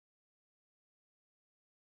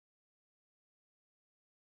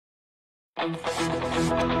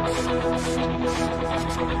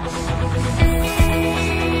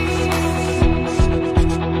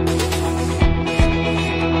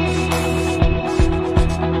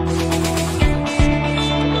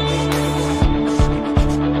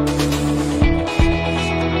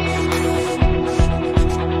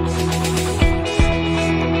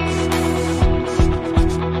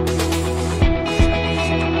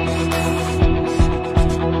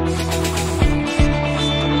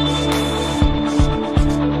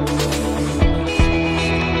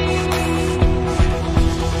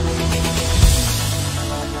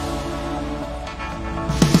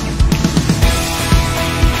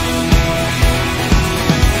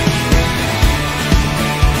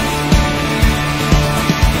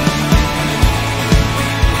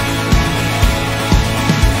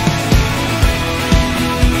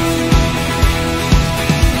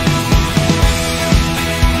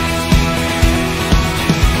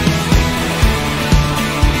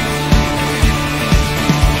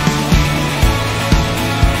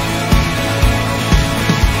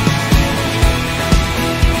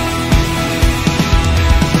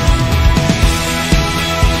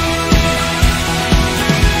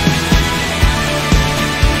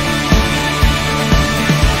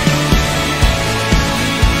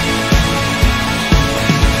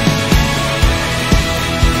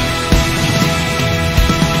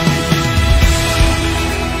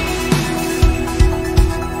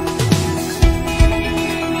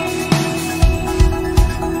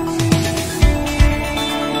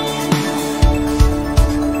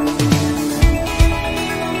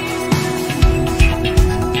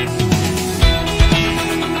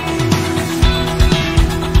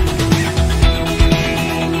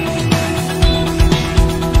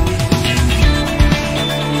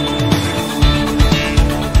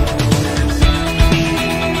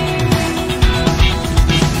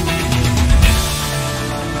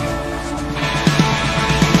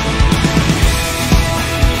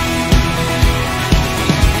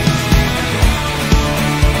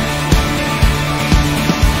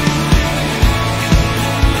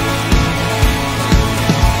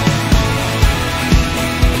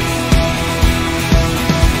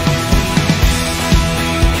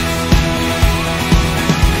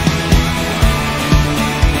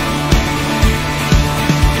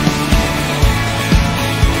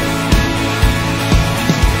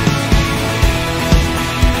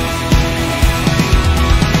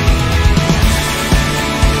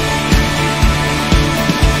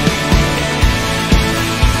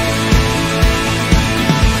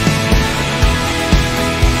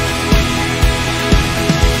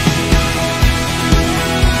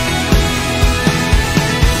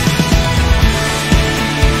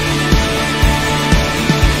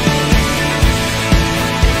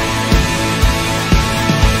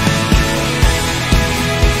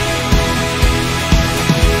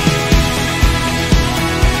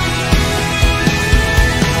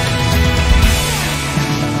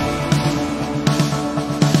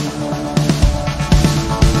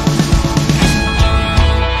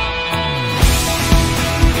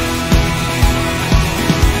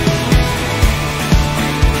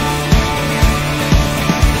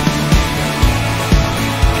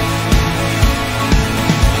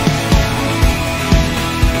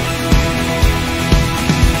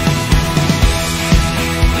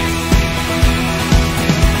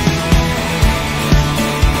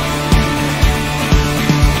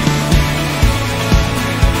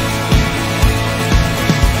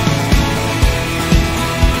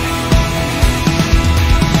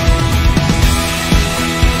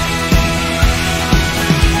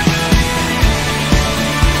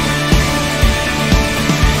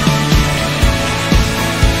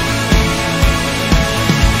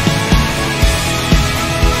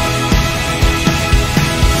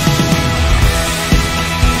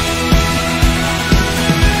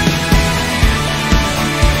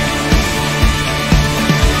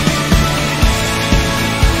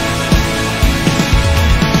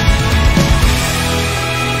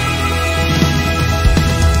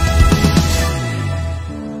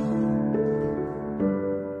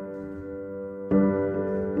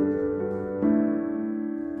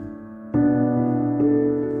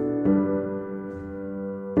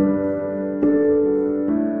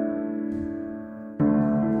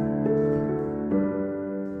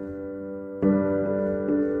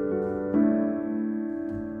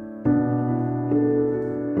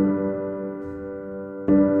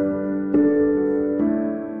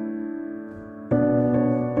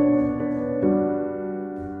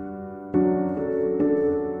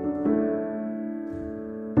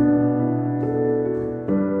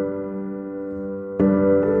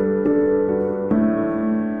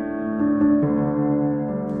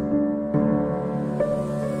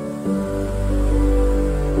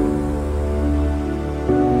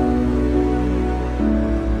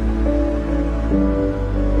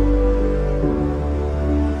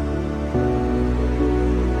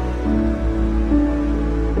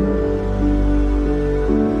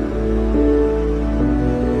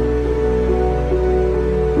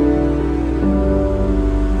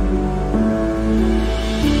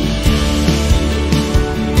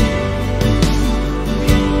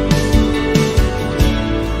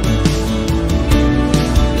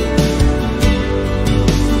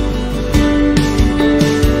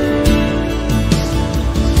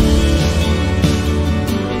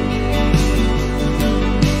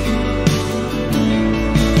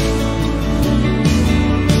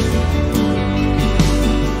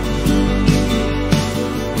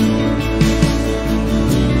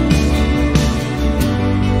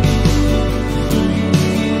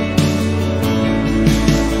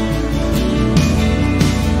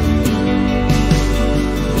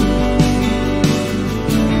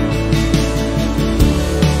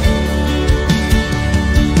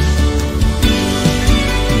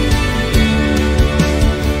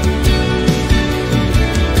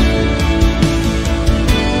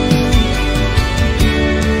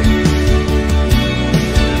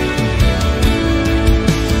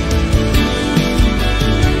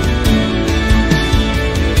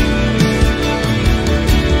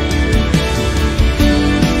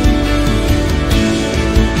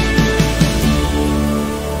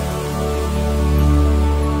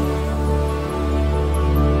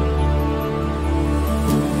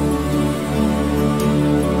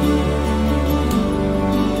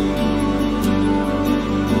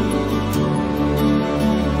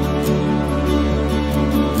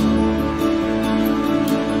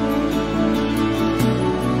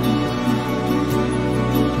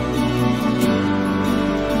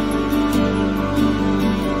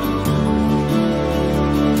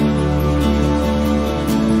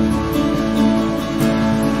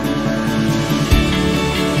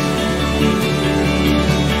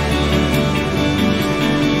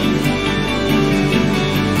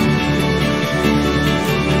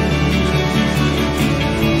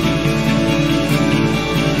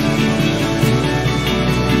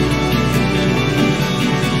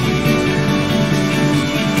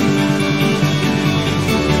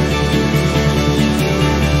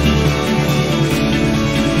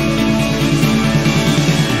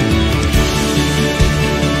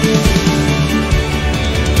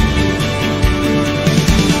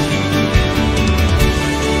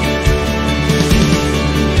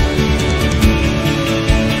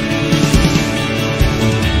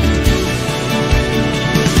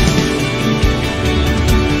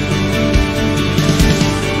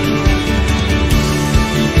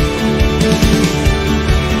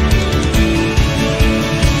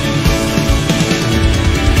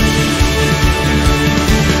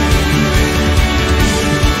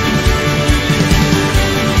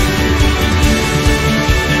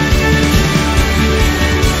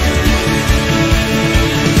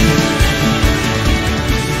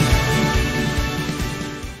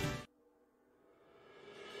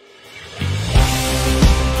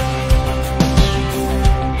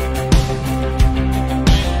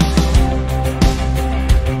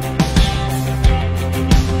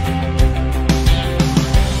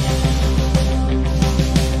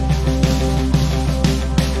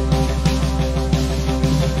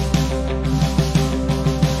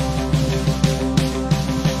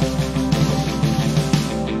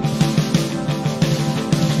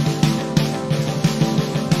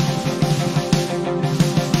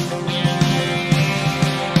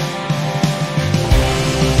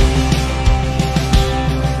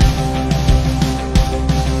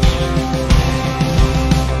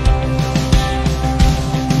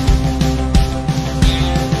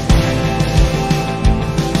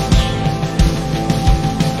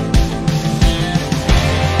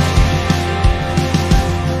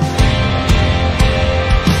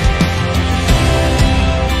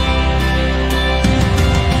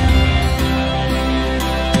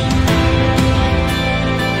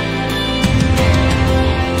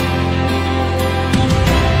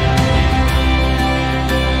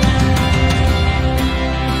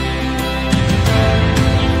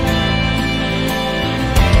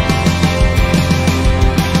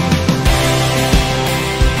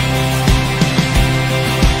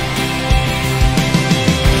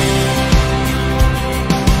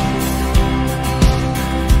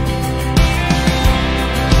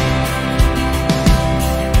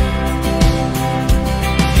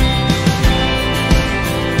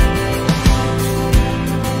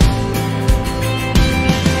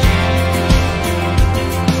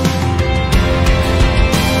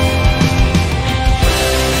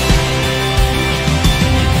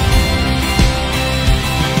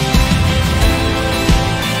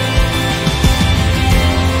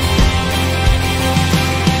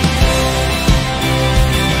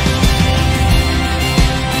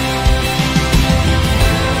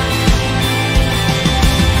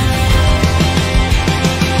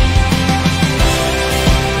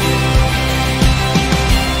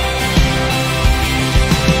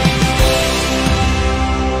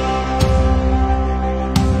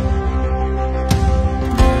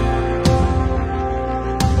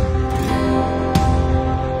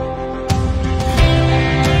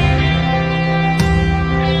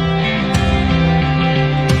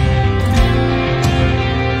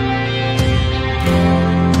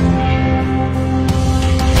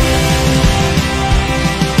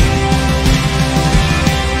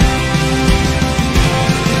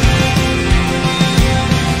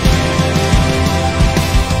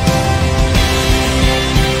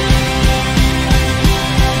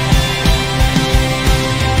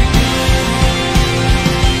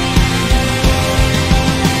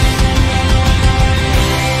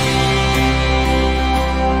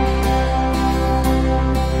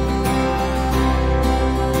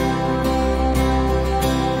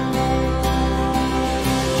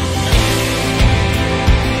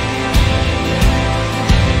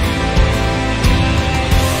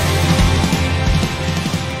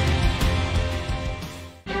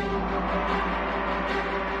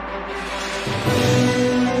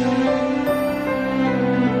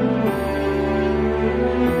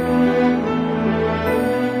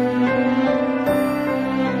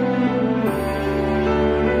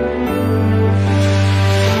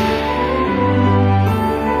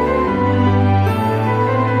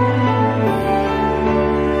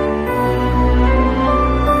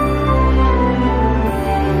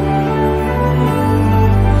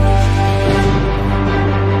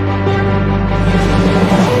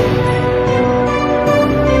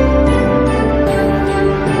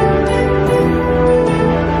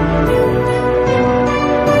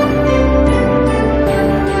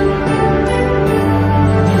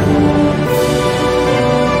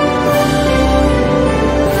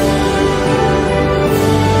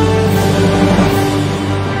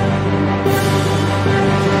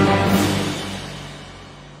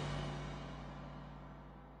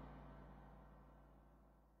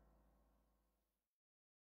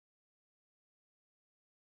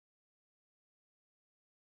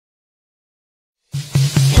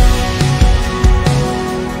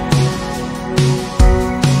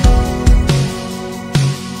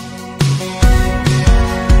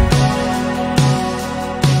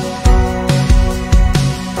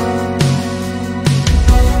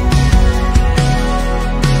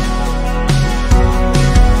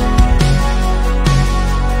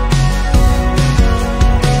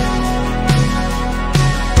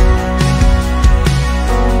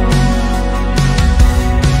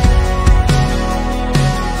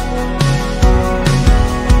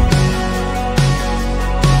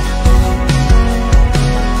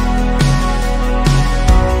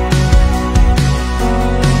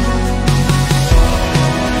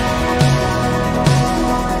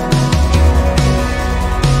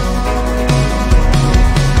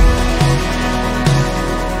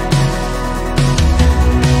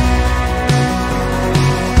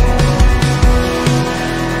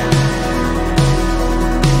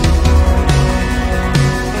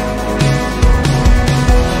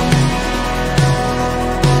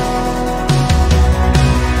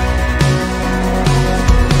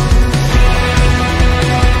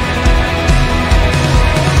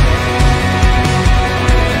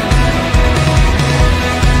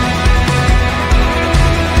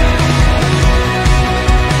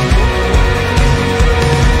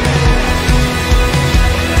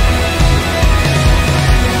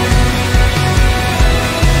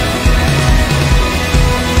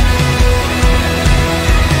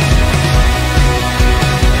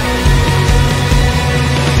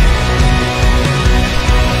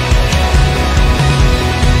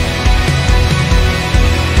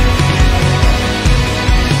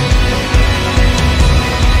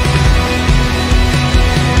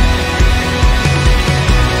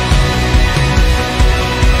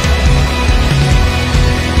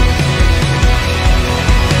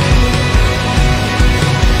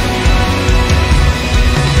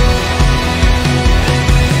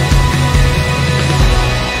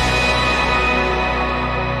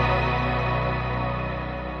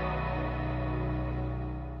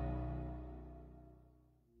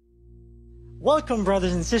Welcome,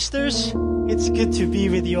 brothers and sisters. It's good to be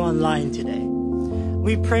with you online today.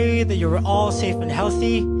 We pray that you're all safe and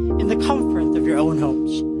healthy in the comfort of your own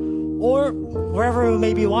homes, or wherever we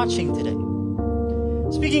may be watching today.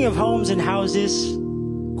 Speaking of homes and houses,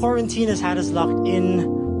 quarantine has had us locked in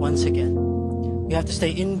once again. We have to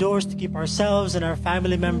stay indoors to keep ourselves and our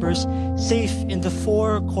family members safe in the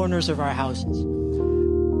four corners of our houses.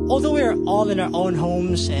 Although we are all in our own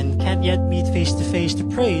homes and can't yet meet face to face to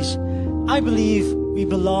praise, I believe we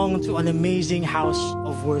belong to an amazing house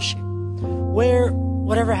of worship, where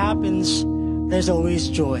whatever happens, there's always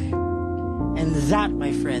joy. And that,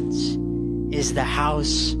 my friends, is the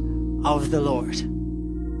house of the Lord.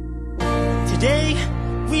 Today,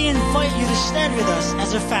 we invite you to stand with us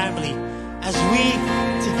as a family, as we,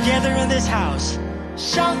 together in this house,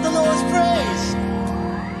 shout the Lord's praise.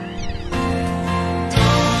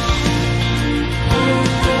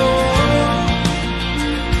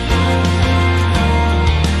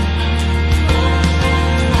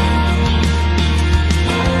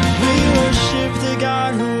 We worship the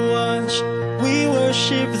God who was, we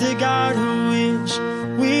worship the God who is,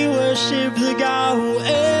 we worship the God who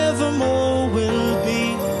evermore will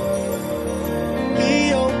be.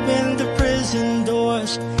 He opened the prison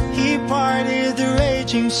doors, He parted the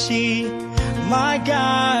raging sea. My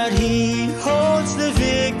God, He holds the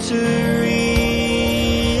victory.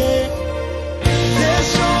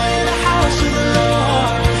 There's joy in the house of the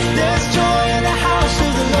Lord. There's joy in the house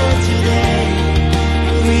of the Lord today.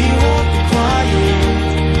 We won't be quiet.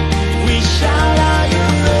 We shout out your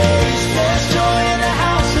praise. There's joy in the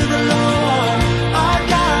house of the Lord. Our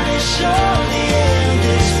God is surely in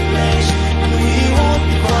this place. And we won't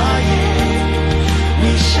be quiet.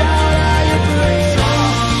 We shout out your praise. Oh,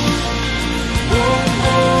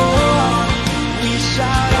 oh, oh. We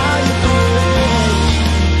shout out your praise.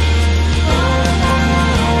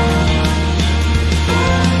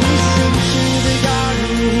 We sing to the God who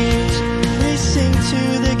heals. We sing to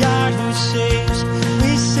the God who saves.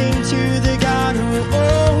 We sing to the God who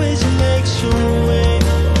always makes a way.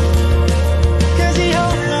 'Cause He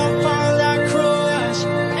hung up on that cross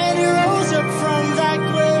and He rose up from that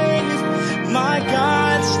grave. My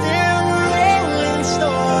God, still rolling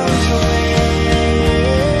storms away.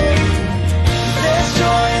 There's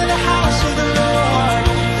joy in the house of the Lord.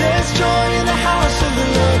 There's joy in the house of the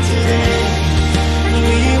Lord today. And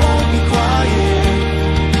we won't be quiet.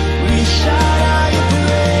 We shout out your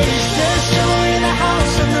praise. There's joy in the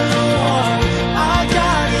house of the Lord. Our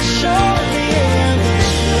God is surely in this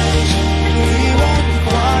place. And we won't be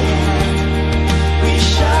quiet. We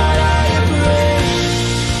shout out your praise.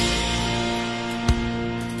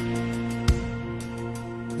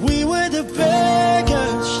 We were the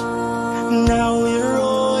beggars, now we're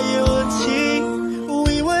royalty.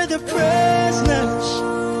 We were the prisoners,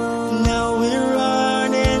 now we're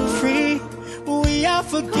running free. We are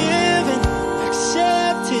forgiven,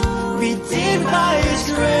 accepted, redeemed by His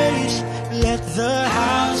grace. Let the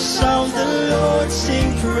house of the Lord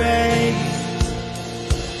sing praise.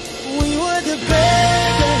 We were the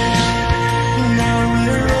beggars, now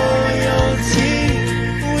we're royalty.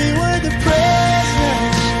 We were the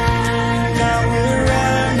prisoners, now we're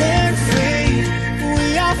running free. We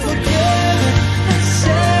are forgiven,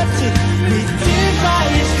 accepted, redeemed by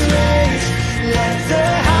His grace. Let the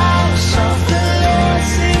house of the Lord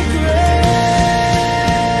sing praise.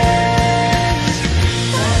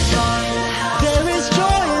 There is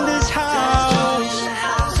joy in this house.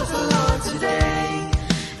 Of the Lord today,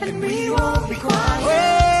 and we won't be quiet.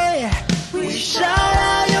 Oh, yeah. We shout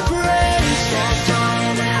out your praise. There's joy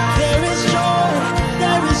in the house. There is joy,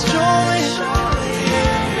 there is joy. Surely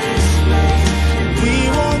in this place. We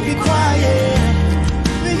won't be quiet.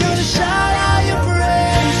 We're gonna shout out your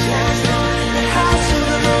praise. There's joy in the House of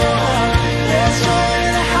the Lord. There's joy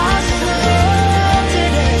in the house of the Lord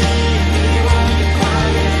today. We won't be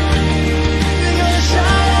quiet. We're gonna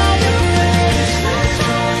shout out your praise. There's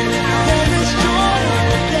joy in the house.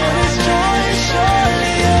 There is joy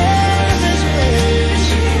surely in this place.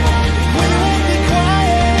 We won't be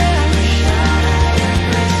quiet. Shout out your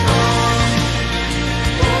praise.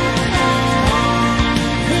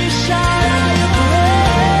 We shout out your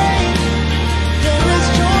praise. There is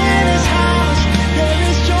joy in this house. There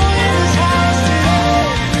is joy in this house today.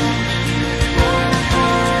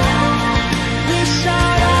 We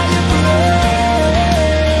shout out your praise.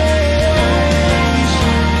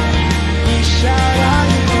 We shout out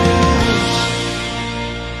your praise.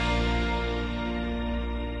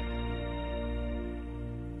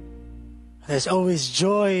 There's always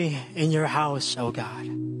joy in your house, oh God.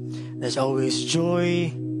 There's always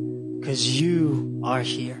joy because you are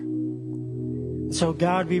here. So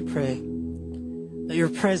God, we pray Let your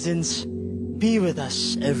presence be with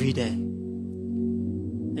us every day.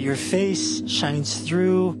 That your face shines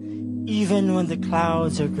through even when the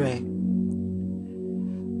clouds are gray.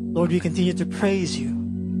 Lord, we continue to praise you,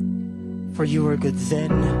 for you were good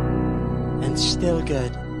then and still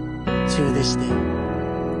good to this day.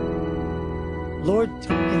 Lord,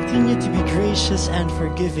 continue to be gracious and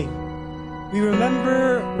forgiving. We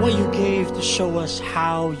remember what you gave to show us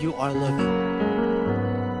how you are loving.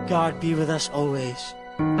 God, be with us always,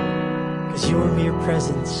 because your mere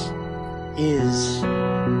presence is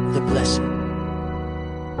the blessing.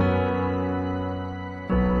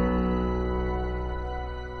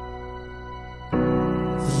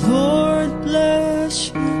 Lord bless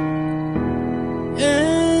you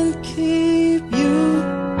and keep you,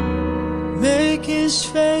 make his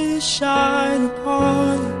face shine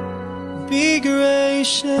upon you, be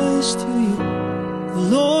gracious to you. The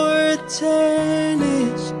Lord turn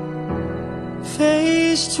his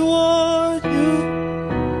face toward you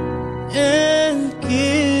and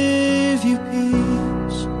give you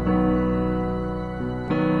peace.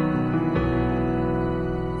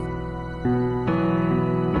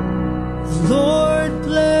 The Lord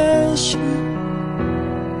bless you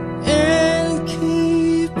and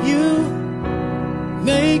keep you,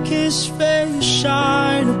 make his face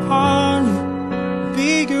shine upon you,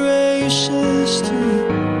 be gracious to you.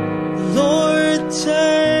 The Lord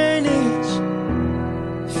turn his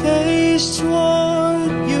face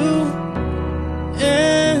toward you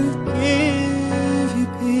and give you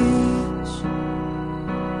peace.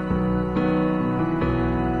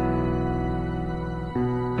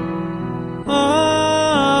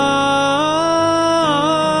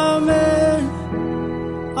 Amen.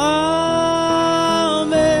 Amen.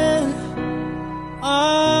 Amen.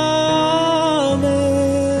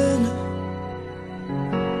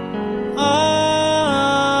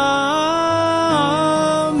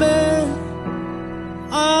 Amen.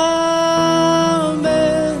 Amen.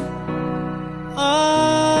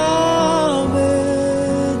 Amen.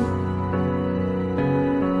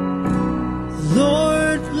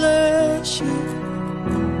 Lord bless you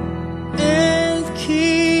and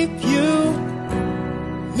keep you,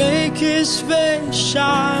 make his face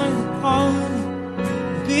shine upon you,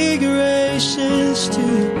 be gracious to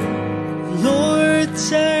you. Lord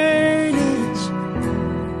turn his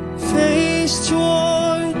face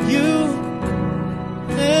toward you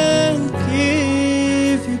and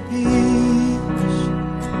give you peace.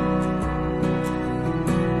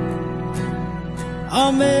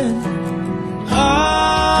 Amen. Amen.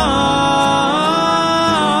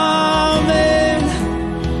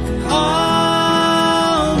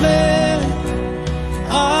 Amen.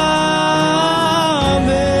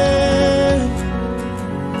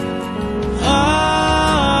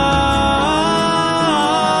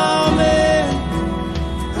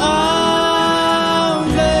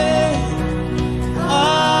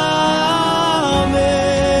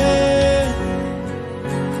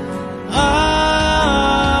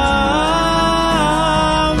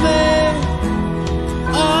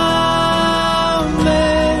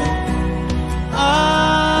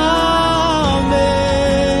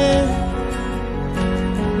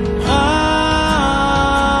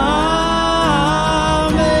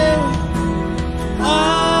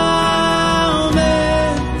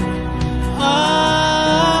 Amen. Amen.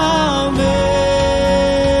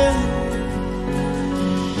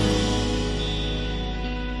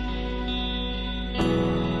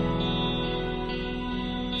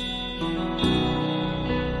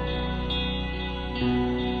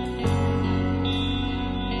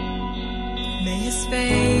 May his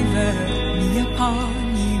favor be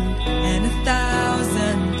upon you and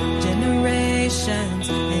 1,000 generations,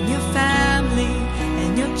 and your family,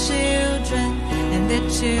 and your children, and their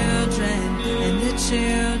children, and their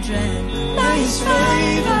children. May his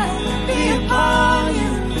favor be upon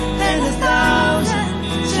you and 1,000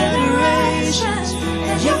 generations,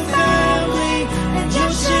 and your family, and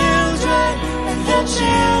your children, and their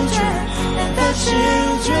children, and their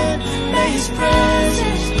children. May his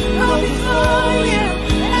presence go before you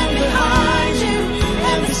and behind you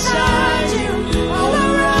and beside you, all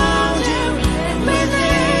around you and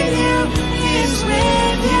within you. He is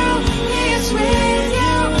with you, he is with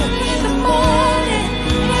you in the morning,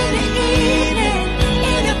 in the evening,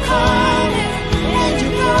 in your coming and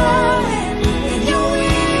your going, in your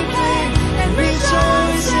weeping and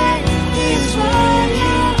rejoicing. He is with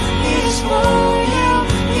you, he is for you,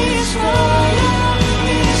 he is for you,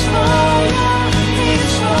 he is for you.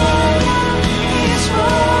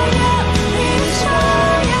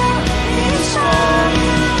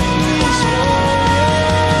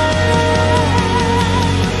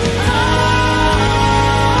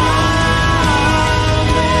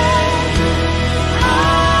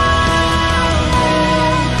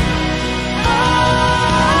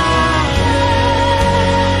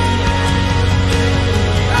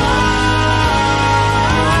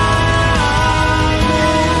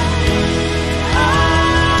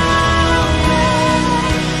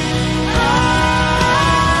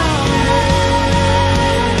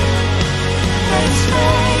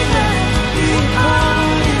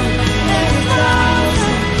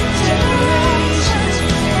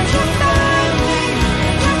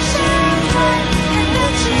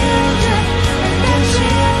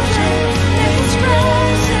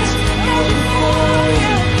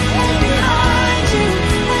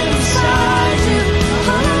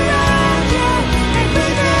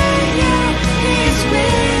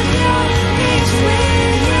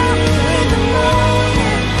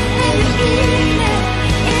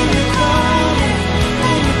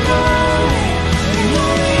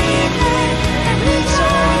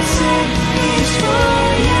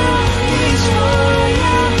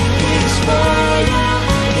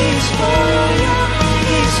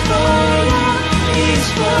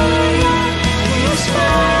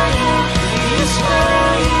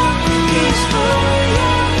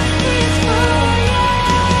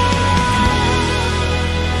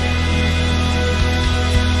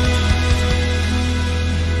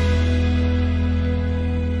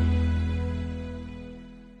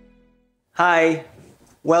 Hi,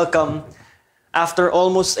 welcome. After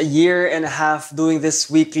almost a year and a half doing this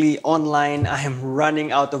weekly online, I am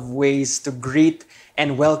running out of ways to greet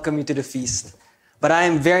and welcome you to the feast. But I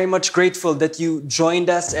am very much grateful that you joined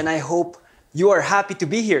us, and I hope you are happy to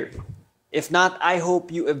be here. If not, I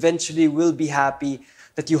hope you eventually will be happy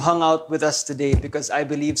that you hung out with us today, because I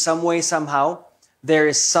believe some way, somehow, there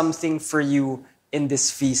is something for you in this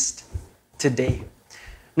feast today.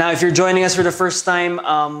 Now, if you're joining us for the first time,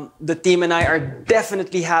 the team and I are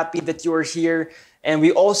definitely happy that you are here. And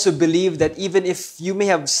we also believe that even if you may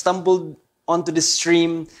have stumbled onto the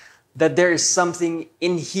stream, that there is something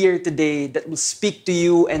in here today that will speak to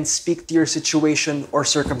you and speak to your situation or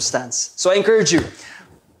circumstance. So I encourage you,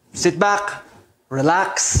 sit back,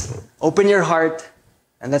 relax, open your heart,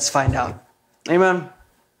 and let's find out. Amen.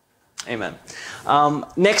 Amen.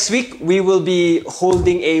 Next week, we will be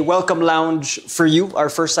holding a welcome lounge for you, our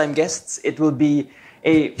first-time guests. It will be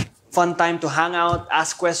a fun time to hang out,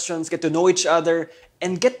 ask questions, get to know each other,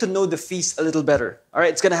 and get to know the feast a little better. All right,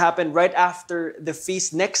 it's going to happen right after the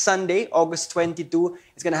feast next Sunday, August 22.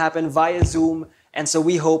 It's going to happen via Zoom, and so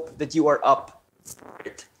we hope that you are up for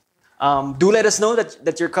it. Do let us know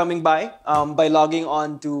that you're coming by logging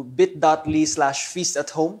on to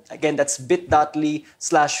bit.ly/feastathome. Again, that's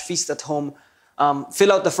bit.ly/feastathome.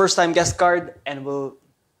 Fill out the first-time guest card, and we'll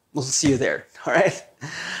see you there. All right.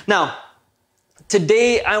 Now,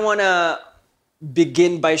 today I want to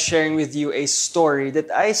begin by sharing with you a story that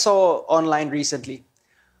I saw online recently.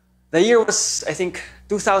 The year was, I think,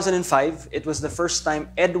 2005. It was the first time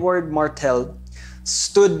Edward Martel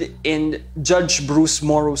stood in Judge Bruce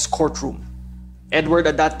Morrow's courtroom. Edward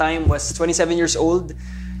at that time was 27 years old.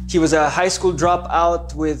 He was a high school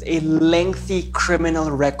dropout with a lengthy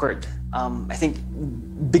criminal record. I think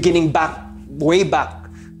beginning way back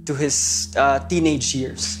to his teenage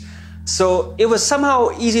years. So it was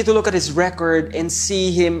somehow easy to look at his record and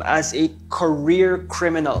see him as a career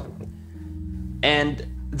criminal. And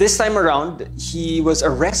this time around, he was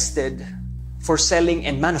arrested for selling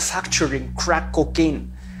and manufacturing crack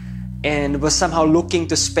cocaine, and was somehow looking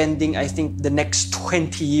to spending, I think, the next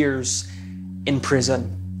 20 years in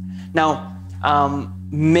prison. Now,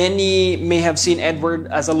 many may have seen Edward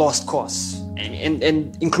as a lost cause, and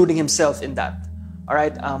including himself in that. All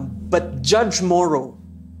right, but Judge Morrow,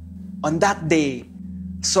 on that day,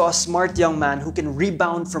 saw a smart young man who can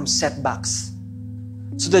rebound from setbacks.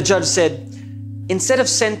 So the judge said, instead of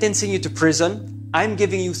sentencing you to prison, I'm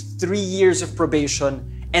giving you 3 years of probation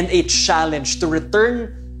and a challenge to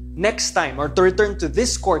return next time, or to return to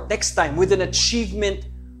this court next time with an achievement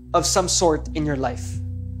of some sort in your life.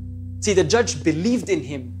 See, the judge believed in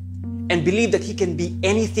him and believed that he can be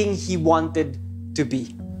anything he wanted to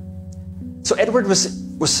be. So Edward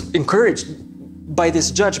was encouraged by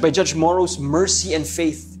this judge, by Judge Morrow's mercy and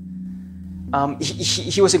faith.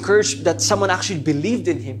 He was encouraged that someone actually believed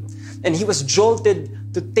in him, and he was jolted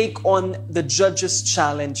to take on the judge's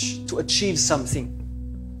challenge to achieve something.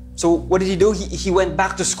 So what did he do? He went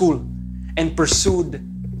back to school and pursued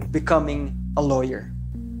becoming a lawyer.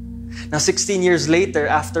 Now, 16 years later,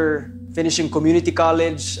 after finishing community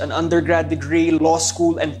college, an undergrad degree, law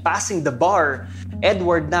school, and passing the bar,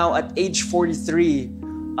 Edward, now at age 43,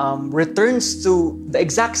 returns to the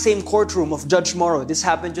exact same courtroom of Judge Morrow. This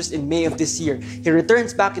happened just in May of this year. He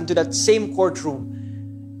returns back into that same courtroom,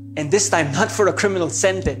 and this time not for a criminal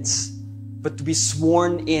sentence, but to be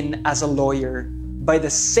sworn in as a lawyer by the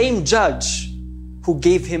same judge who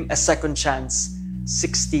gave him a second chance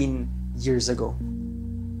 16 years ago.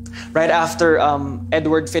 Right after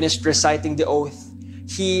Edward finished reciting the oath,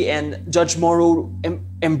 he and Judge Morrow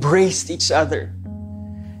embraced each other.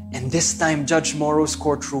 And this time, Judge Morrow's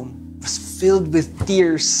courtroom was filled with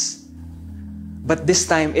tears. But this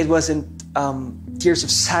time, it wasn't tears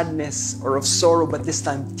of sadness or of sorrow, but this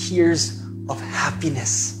time, tears of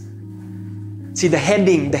happiness. See, the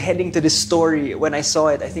heading to this story, when I saw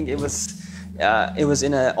it, I think it was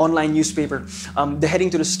in an online newspaper. The heading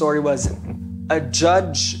to the story was, "A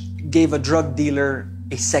judge gave a drug dealer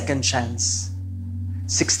a second chance.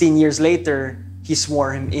 16 years later, he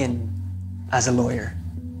swore him in as a lawyer."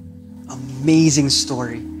 Amazing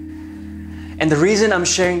story. And the reason I'm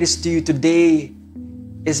sharing this to you today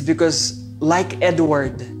is because, like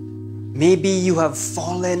Edward, maybe you have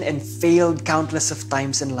fallen and failed countless of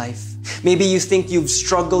times in life. Maybe you think you've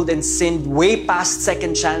struggled and sinned way past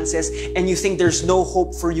second chances, and you think there's no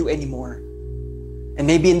hope for you anymore. And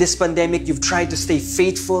maybe in this pandemic, you've tried to stay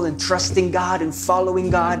faithful and trusting God and following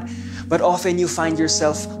God, but often you find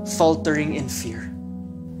yourself faltering in fear.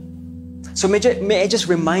 So may I just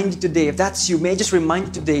remind you today, if that's you, may I just remind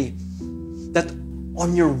you today that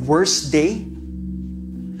on your worst day,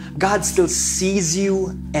 God still sees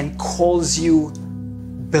you and calls you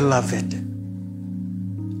beloved.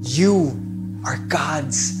 You are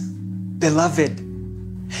God's beloved.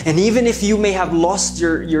 And even if you may have lost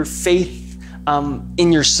your faith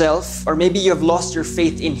in yourself, or maybe you have lost your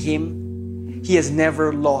faith in Him, He has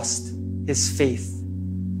never lost His faith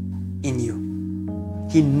in you.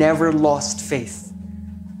 He never lost faith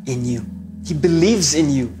in you. He believes in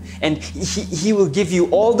you, and He will give you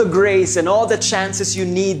all the grace and all the chances you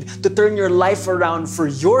need to turn your life around for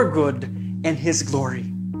your good and His glory.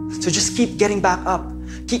 So just keep getting back up.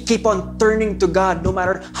 Keep on turning to God no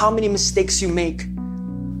matter how many mistakes you make,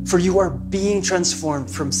 for you are being transformed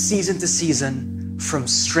from season to season, from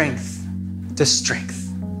strength to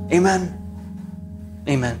strength. Amen?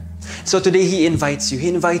 Amen. So today He invites you. He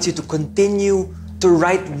invites you to continue to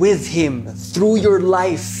write with Him through your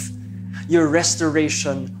life, your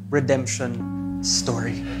restoration, redemption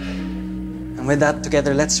story. And with that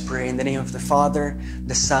together, let's pray in the name of the Father,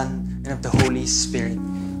 the Son, and of the Holy Spirit.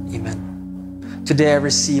 Amen. Today I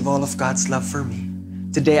receive all of God's love for me.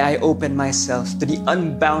 Today I open myself to the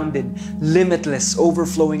unbounded, limitless,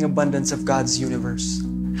 overflowing abundance of God's universe.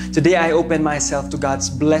 Today I open myself to God's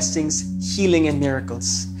blessings, healing, and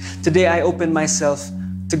miracles. Today I open myself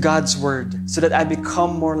to God's Word so that I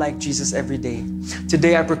become more like Jesus every day.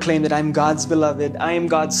 Today I proclaim that I'm God's beloved, I am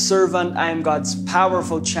God's servant, I am God's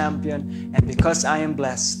powerful champion, and because I am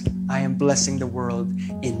blessed, I am blessing the world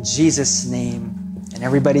in Jesus' name. And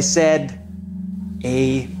everybody said,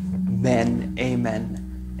 Amen,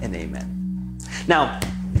 amen, and amen. Now,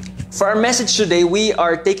 for our message today, we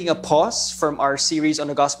are taking a pause from our series on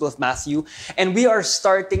the Gospel of Matthew, and we are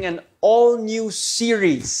starting an all-new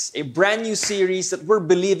series, a brand new series that we're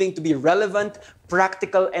believing to be relevant,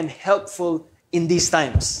 practical, and helpful in these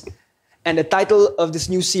times. And the title of this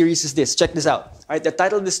new series is this. Check this out. All right, the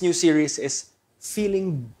title of this new series is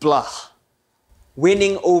Feeling Blah,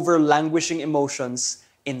 Winning Over Languishing Emotions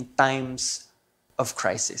in Times of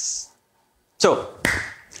Crisis. So,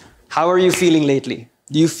 how are you feeling lately?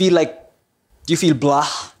 Do you feel blah?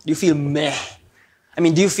 Do you feel meh? I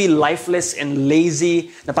mean, do you feel lifeless and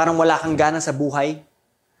lazy, na parang wala kang gana sa buhay?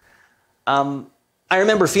 I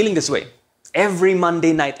remember feeling this way every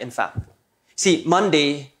Monday night, in fact. See,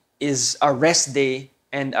 Monday is our rest day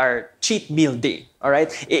and our cheat meal day, all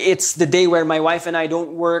right? It's the day where my wife and I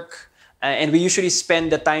don't work, and we usually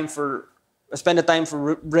spend the time for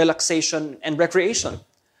relaxation and recreation.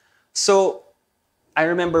 So, I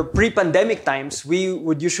remember pre-pandemic times, we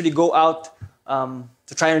would usually go out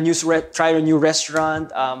to try a new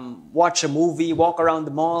restaurant, watch a movie, walk around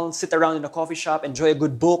the mall, sit around in a coffee shop, enjoy a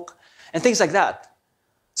good book, and things like that.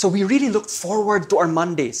 So we really looked forward to our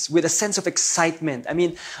Mondays with a sense of excitement. I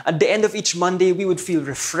mean, at the end of each Monday, we would feel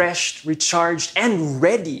refreshed, recharged, and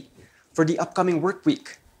ready for the upcoming work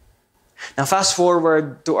week. Now, fast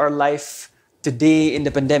forward to our life today in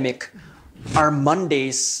the pandemic, our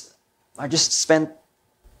Mondays are just spent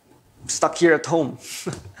stuck here at home.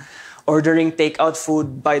 Ordering takeout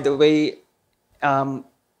food, by the way,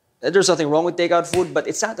 there's nothing wrong with takeout food, but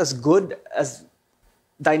it's not as good as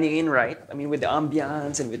dining in, right? I mean, with the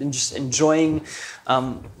ambiance and with just enjoying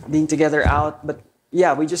being together out. But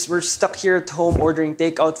yeah, we're stuck here at home ordering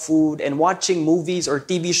takeout food and watching movies or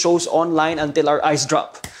TV shows online until our eyes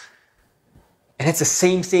drop. And it's the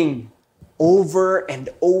same thing over and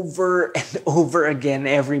over and over again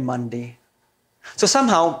every Monday. So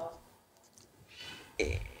somehow,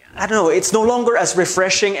 I don't know, it's no longer as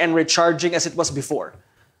refreshing and recharging as it was before.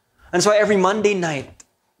 And so every Monday night,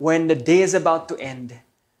 when the day is about to end,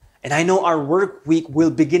 and I know our work week will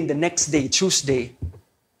begin the next day, Tuesday,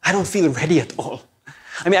 I don't feel ready at all.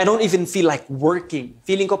 I mean, I don't even feel like working.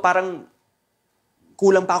 Feeling ko parang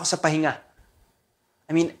kulang pa ako sa pahinga.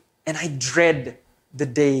 I mean, and I dread the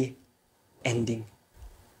day ending.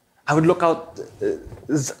 I would look out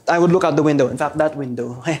the window. In fact, that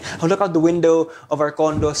window. I would look out the window of our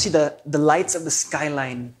condo, see the lights of the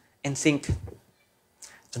skyline, and think,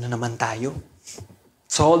 ito na naman tayo.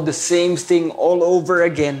 It's all the same thing all over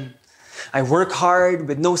again. I work hard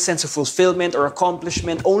with no sense of fulfillment or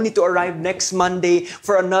accomplishment, only to arrive next Monday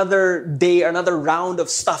for another day, another round of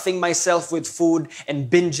stuffing myself with food and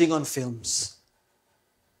binging on films.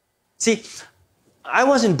 See, I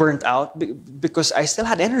wasn't burnt out because I still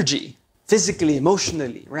had energy, physically,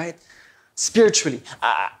 emotionally, right? Spiritually.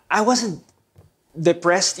 I wasn't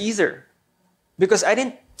depressed either because I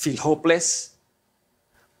didn't feel hopeless,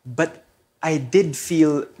 but I did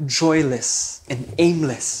feel joyless and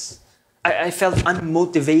aimless. I felt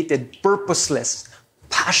unmotivated, purposeless,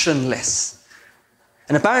 passionless.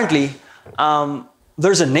 And apparently,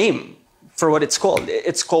 there's a name for what it's called.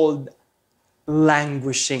 It's called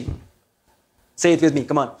languishing. Say it with me,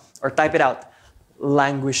 come on. Or type it out.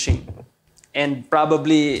 Languishing. And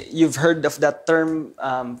probably you've heard of that term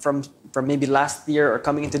from maybe last year or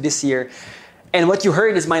coming into this year. And what you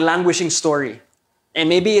heard is my languishing story. And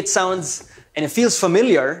maybe it sounds and it feels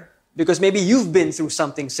familiar because maybe you've been through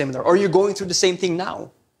something similar or you're going through the same thing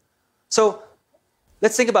now. So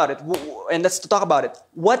let's think about it and let's talk about it.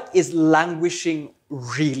 What is languishing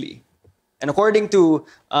really? And according to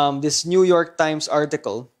this New York Times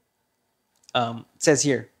article, it says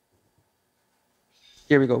here.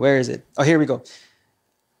 Here we go. Where is it? Oh, here we go.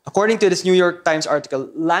 According to this New York Times article,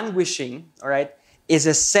 languishing, all right, is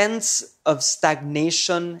a sense of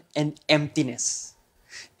stagnation and emptiness.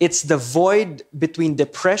 It's the void between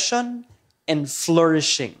depression and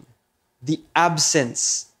flourishing, the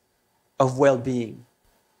absence of well-being.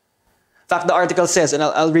 In fact, the article says, and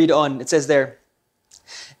I'll read on, it says there,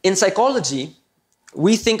 in psychology,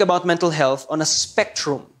 we think about mental health on a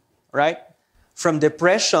spectrum, right? From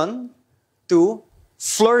depression to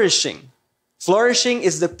flourishing. Flourishing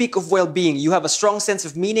is the peak of well-being. You have a strong sense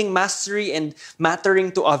of meaning, mastery, and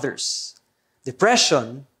mattering to others.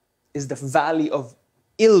 Depression is the valley of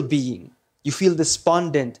ill-being. You feel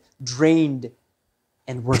despondent, drained,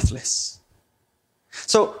 and worthless.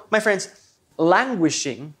 So, my friends,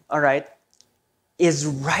 languishing, all right, is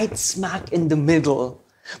right smack in the middle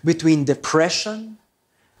between depression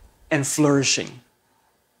and flourishing.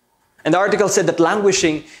 And the article said that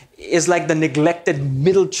languishing is like the neglected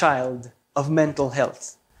middle child of mental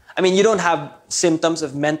health. I mean, you don't have symptoms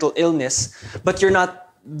of mental illness, but you're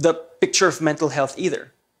not the picture of mental health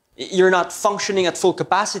either. You're not functioning at full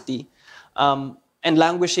capacity, and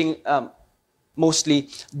languishing mostly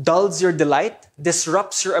dulls your delight,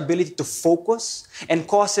 disrupts your ability to focus, and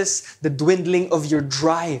causes the dwindling of your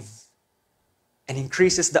drive, and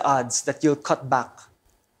increases the odds that you'll cut back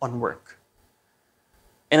on work.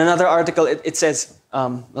 In another article, it says,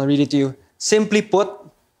 I'll read it to you. Simply put,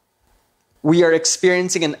 we are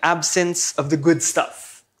experiencing an absence of the good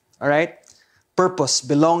stuff, all right? Purpose,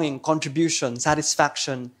 belonging, contribution,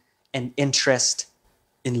 satisfaction, and interest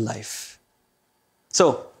in life.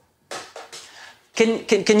 So,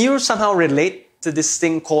 can you somehow relate to this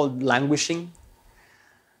thing called languishing?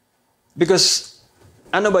 Because,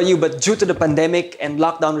 I don't know about you, but due to the pandemic and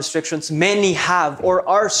lockdown restrictions, many have or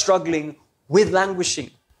are struggling with languishing.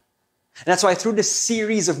 And that's why through this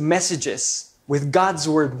series of messages with God's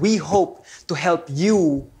Word, we hope to help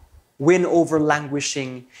you win over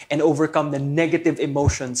languishing and overcome the negative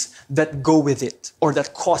emotions that go with it or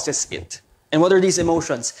that causes it. And what are these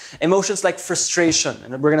emotions? Emotions like frustration,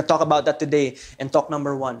 and we're going to talk about that today in talk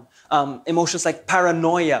number 1. Emotions like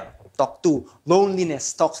paranoia, talk 2.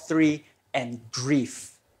 Loneliness, talk 3. And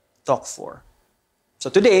grief, talk 4. So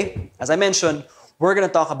today, as I mentioned, we're going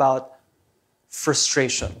to talk about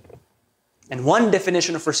frustration. And one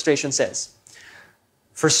definition of frustration says,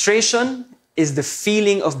 frustration is the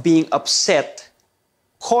feeling of being upset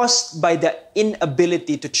caused by the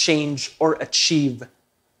inability to change or achieve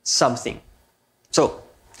something. So,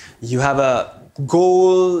 you have a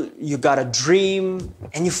goal, you got a dream,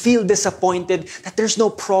 and you feel disappointed that there's no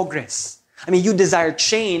progress. I mean, you desire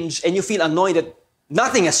change and you feel annoyed that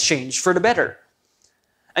nothing has changed for the better.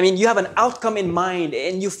 I mean, you have an outcome in mind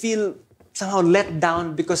and you feel somehow let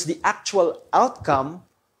down because the actual outcome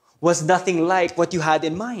was nothing like what you had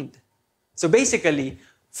in mind. So basically,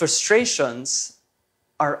 frustrations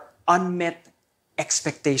are unmet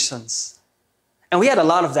expectations. And we had a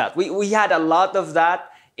lot of that. We had a lot of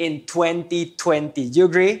that in 2020. Do you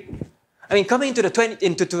agree? I mean, coming into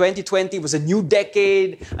 2020 was a new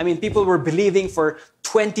decade. I mean, people were believing for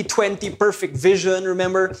 2020 perfect vision,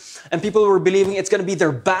 remember? And people were believing it's going to be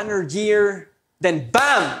their banner year. Then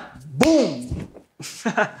bam, boom,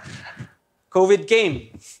 COVID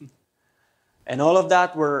came. And all of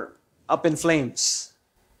that were up in flames.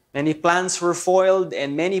 Many plans were foiled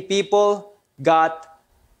and many people got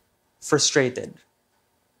frustrated.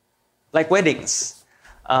 Like weddings.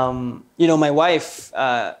 My wife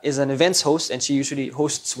is an events host and she usually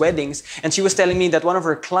hosts weddings. And she was telling me that one of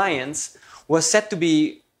her clients was set to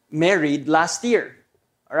be married last year.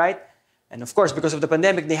 All right? And of course, because of the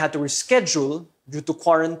pandemic, they had to reschedule due to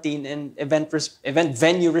quarantine and event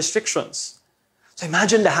venue restrictions. So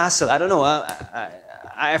imagine the hassle. I don't know.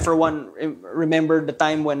 I for one, remember the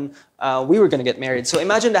time when we were going to get married. So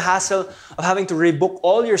imagine the hassle of having to rebook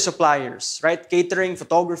all your suppliers, right? Catering,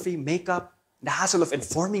 photography, makeup. The hassle of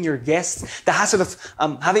informing your guests. The hassle of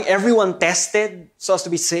having everyone tested so as to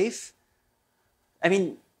be safe. I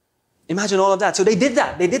mean, imagine all of that. So they did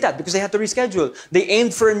that. They did that because they had to reschedule. They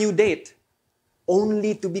aimed for a new date,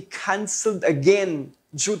 only to be canceled again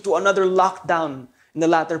due to another lockdown in the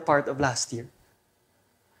latter part of last year.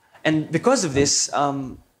 And because of this,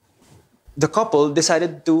 the couple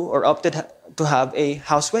decided to, or opted to have a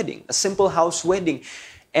house wedding, a simple house wedding,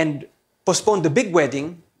 and postponed the big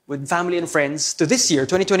wedding with family and friends to this year,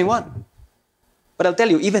 2021. But I'll tell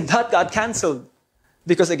you, even that got canceled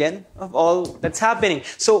because, again, of all that's happening.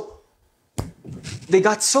 So they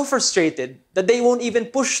got so frustrated that they won't even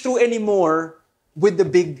push through anymore with the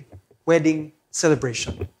big wedding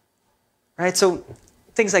celebration. Right? So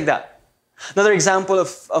things like that. Another example of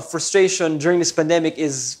frustration during this pandemic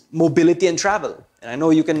is mobility and travel. And I know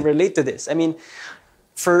you can relate to this. I mean,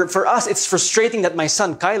 for us, it's frustrating that my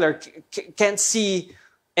son, Kyler, can't see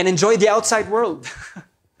and enjoy the outside world.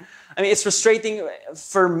 I mean, it's frustrating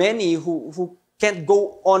for many who can't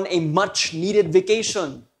go on a much-needed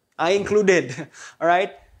vacation. I included, all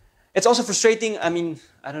right? It's also frustrating, I mean,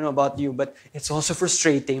 I don't know about you, but it's also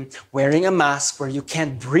frustrating wearing a mask where you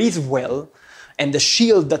can't breathe well and the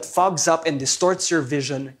shield that fogs up and distorts your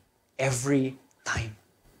vision every time.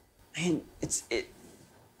 I mean,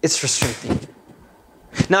 it's frustrating.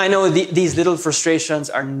 Now, I know these little frustrations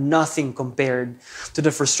are nothing compared to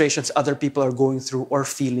the frustrations other people are going through or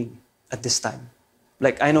feeling at this time.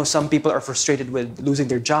 Like, I know some people are frustrated with losing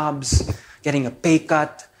their jobs, getting a pay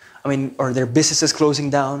cut, or their businesses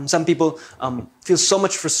closing down. Some people feel so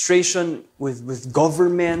much frustration with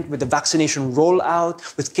government, with the vaccination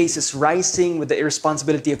rollout, with cases rising, with the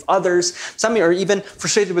irresponsibility of others. Some are even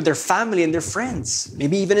frustrated with their family and their friends,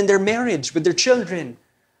 maybe even in their marriage, with their children.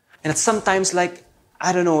 And it's sometimes like,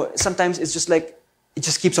 I don't know, sometimes it's just like, it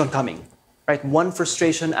just keeps on coming, right? One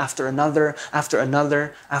frustration after another, after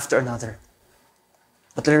another, after another.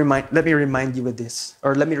 But let me remind you this,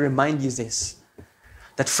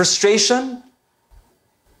 that frustration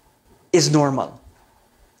is normal,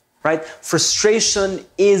 right? Frustration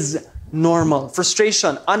is normal.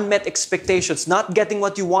 Frustration, unmet expectations, not getting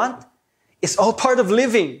what you want is all part of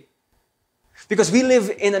living. Because we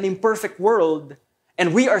live in an imperfect world,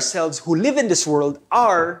 and we ourselves who live in this world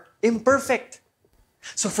are imperfect.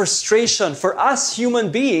 So frustration for us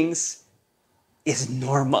human beings is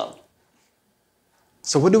normal.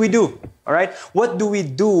 So what do we do? All right? What do we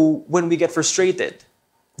do when we get frustrated?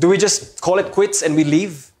 Do we just call it quits and we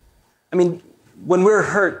leave? I mean, when we're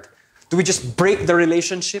hurt, do we just break the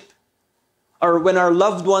relationship? Or when our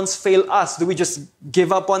loved ones fail us, do we just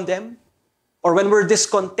give up on them? Or when we're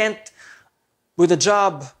discontent with a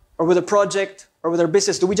job or with a project or with our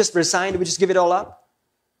business, do we just resign? Do we just give it all up?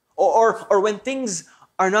 Or when things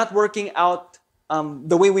are not working out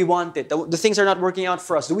the way we want it, the things are not working out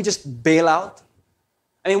for us, do we just bail out?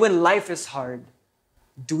 I mean, when life is hard,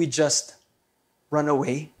 do we just run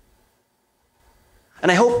away?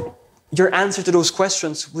 And I hope your answer to those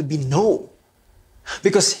questions would be no.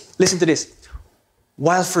 Because, listen to this,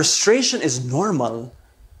 while frustration is normal,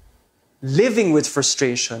 living with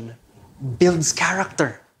frustration builds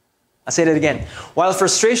character. I'll say that again. While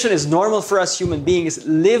frustration is normal for us human beings,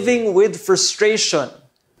 living with frustration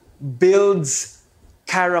builds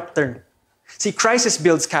character. See, crisis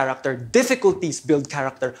builds character. Difficulties build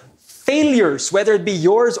character. Failures, whether it be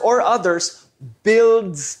yours or others,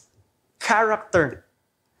 builds character.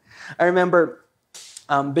 I remember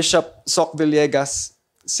Bishop Soc Villegas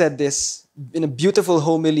said this in a beautiful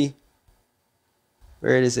homily.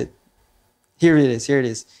 Where is it? Here it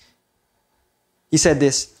is. He said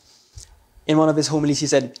this in one of his homilies. He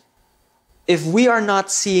said, if we are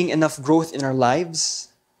not seeing enough growth in our lives,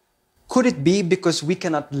 could it be because we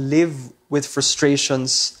cannot live with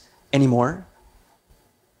frustrations anymore?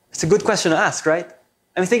 It's a good question to ask, right?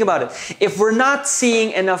 I mean, think about it. If we're not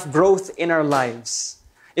seeing enough growth in our lives,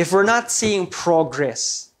 if we're not seeing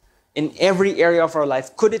progress in every area of our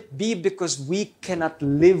life, could it be because we cannot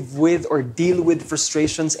live with or deal with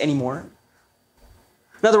frustrations anymore?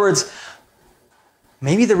 In other words,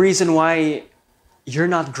 maybe the reason why you're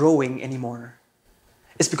not growing anymore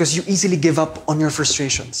is because you easily give up on your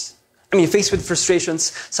frustrations. I mean, faced with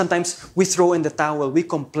frustrations, sometimes we throw in the towel, we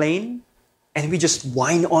complain, and we just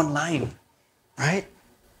whine online, right?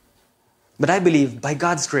 But I believe, by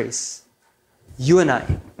God's grace, you and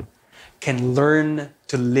I can learn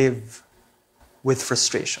to live with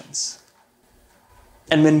frustrations.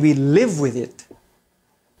 And when we live with it,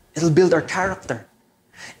 it'll build our character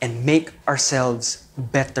and make ourselves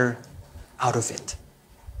better out of it.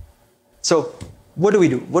 So, what do we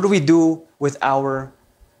do? What do we do with our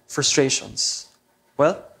frustrations?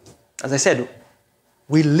 Well, as I said,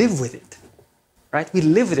 we live with it, right? We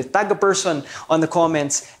live with it. Tag a person on the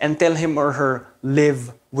comments and tell him or her,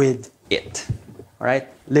 live with it, all right?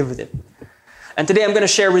 Live with it. And today I'm going to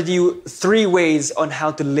share with you 3 ways on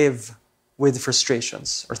how to live with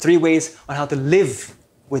frustrations, or 3 ways on how to live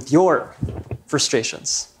with your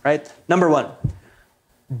frustrations, right? Number 1,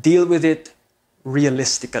 deal with it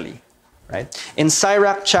realistically, right? In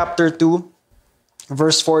Sirach chapter 2,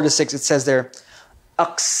 verse 4 to 6, it says there,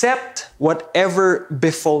 accept whatever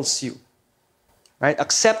befalls you, right?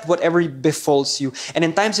 Accept whatever befalls you. And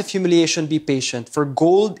in times of humiliation, be patient, for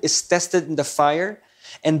gold is tested in the fire,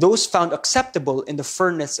 and those found acceptable in the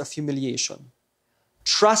furnace of humiliation.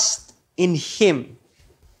 Trust in Him,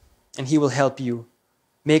 and He will help you.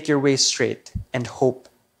 Make your way straight and hope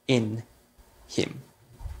in Him.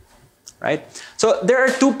 Right? So there are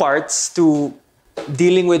 2 parts to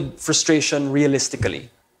dealing with frustration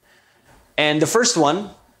realistically. And the first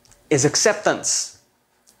one is acceptance.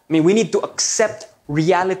 I mean, we need to accept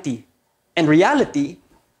reality. And reality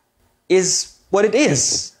is what it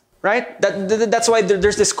is, right? That's why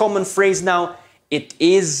there's this common phrase now, it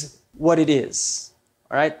is what it is.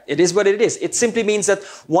 All right? It is what it is. It simply means that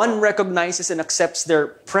one recognizes and accepts their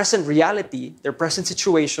present reality, their present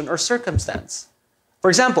situation or circumstance. For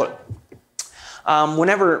example,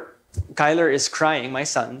 whenever Kyler is crying, my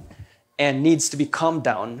son, and needs to be calmed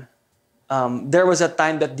down, there was a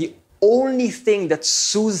time that the only thing that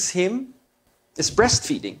soothes him is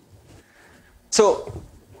breastfeeding. So,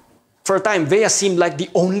 for a time, Vea seemed like the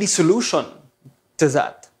only solution to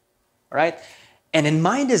that. All right? And in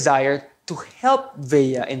my desire to help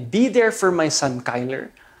Vea and be there for my son Kyler,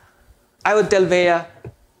 I would tell Vea,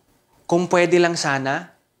 kung pwede lang sana,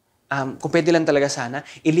 kung pwede lang talaga sana,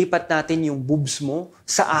 ilipat natin yung boobs mo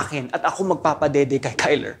sa akin at ako magpapadede kay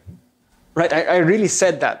Kyler. Right? I really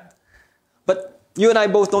said that. But you and I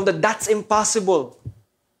both know that that's impossible.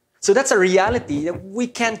 So that's a reality that we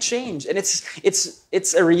can't change. And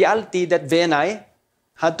it's a reality that Vea and I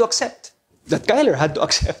had to accept. That Kyler had to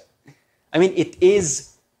accept. I mean, it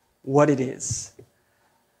is what it is.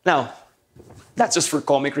 Now, that's just for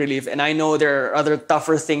comic relief. And I know there are other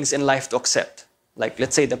tougher things in life to accept. Like,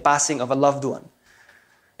 let's say, the passing of a loved one.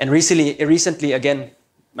 And recently, again,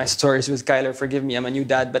 my stories with Kyler, forgive me, I'm a new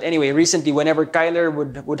dad. But anyway, recently, whenever Kyler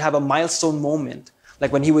would have a milestone moment,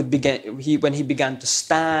 like when he began to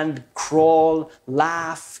stand, crawl,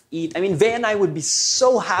 laugh, eat. I mean, Vea and I would be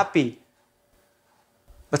so happy.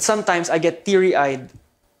 But sometimes I get teary-eyed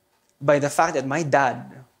by the fact that my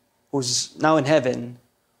dad, who's now in heaven,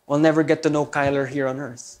 will never get to know Kyler here on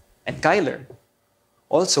earth. And Kyler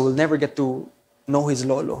also will never get to know his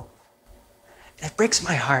lolo. It breaks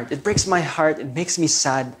my heart. It breaks my heart. It makes me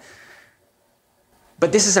sad.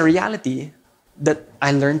 But this is a reality that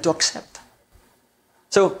I learned to accept.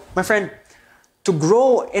 So, my friend, to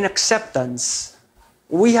grow in acceptance,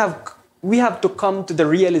 we have to come to the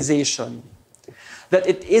realization that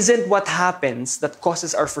it isn't what happens that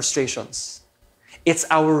causes our frustrations. It's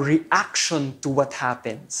our reaction to what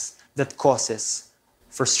happens that causes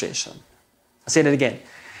frustration. I'll say that again.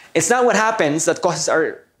 It's not what happens that causes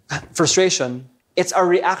our frustration. It's our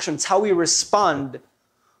reaction. It's how we respond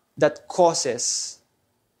that causes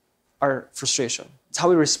our frustration. It's how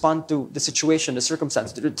we respond to the situation, the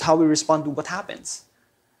circumstance. It's how we respond to what happens.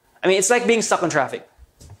 I mean, it's like being stuck in traffic.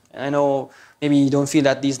 I know maybe you don't feel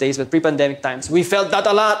that these days, but pre-pandemic times, we felt that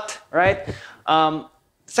a lot, right?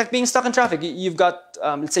 It's like being stuck in traffic. You've got,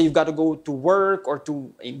 let's say you've got to go to work or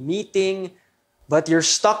to a meeting, but you're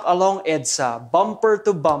stuck along EDSA, bumper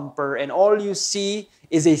to bumper, and all you see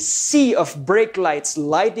is a sea of brake lights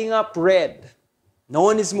lighting up red. No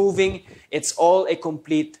one is moving. It's all a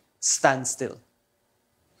complete standstill.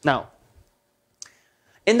 Now,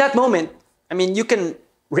 in that moment, I mean, you can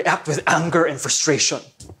react with anger and frustration.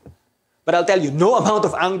 But I'll tell you, no amount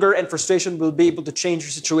of anger and frustration will be able to change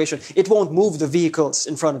your situation. It won't move the vehicles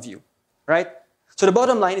in front of you, right? So the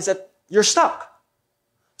bottom line is that you're stuck.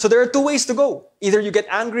 So there are 2 ways to go. Either you get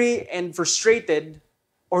angry and frustrated,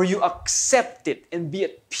 or you accept it and be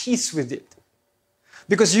at peace with it.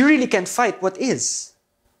 Because you really can't fight what is.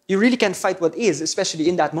 You really can't fight what is, especially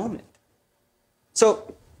in that moment.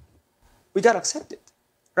 So we gotta accept it,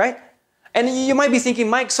 right? And you might be thinking,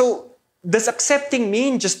 Mike, so does accepting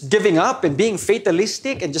mean just giving up and being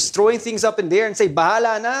fatalistic and just throwing things up in the air and say,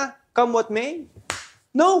 bahala na, come what may?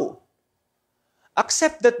 No.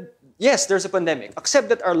 Accept that, yes, there's a pandemic. Accept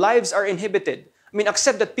that our lives are inhibited. I mean,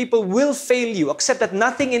 accept that people will fail you. Accept that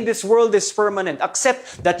nothing in this world is permanent.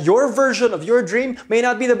 Accept that your version of your dream may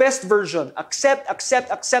not be the best version. Accept.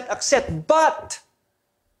 But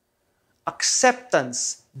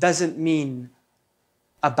acceptance doesn't mean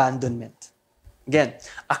abandonment. Again,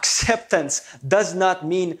 acceptance does not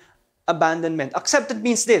mean abandonment. Acceptance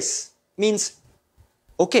means this. Means,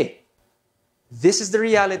 okay, this is the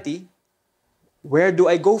reality. Where do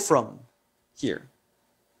I go from here?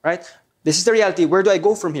 Right? This is the reality. Where do I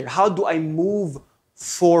go from here? How do I move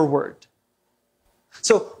forward?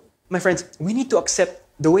 So, my friends, we need to accept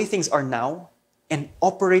the way things are now and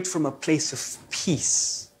operate from a place of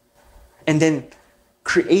peace. And then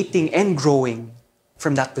creating and growing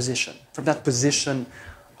from that position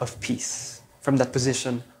of peace, from that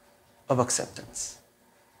position of acceptance.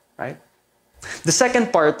 Right? The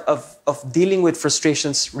second part of dealing with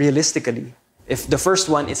frustrations realistically, if the first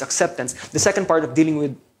one is acceptance, the second part of dealing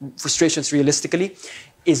with frustrations realistically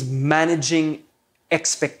is managing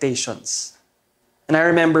expectations. And I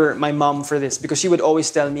remember my mom for this because she would always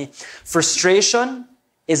tell me, frustration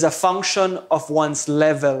is a function of one's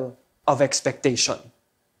level of expectation.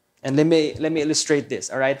 And let me illustrate this,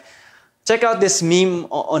 all right? Check out this meme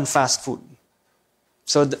on fast food.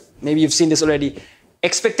 So maybe you've seen this already.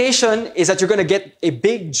 Expectation is that you're going to get a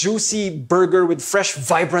big, juicy burger with fresh,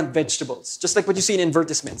 vibrant vegetables, just like what you see in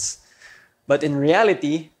advertisements. But in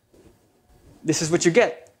reality, this is what you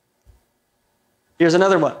get. Here's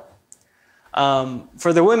another one.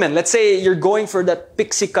 For the women, let's say you're going for that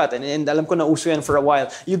pixie cut, and alam ko na uso yan for a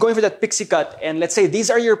while. You're going for that pixie cut, and let's say these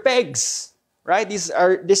are your pegs, right?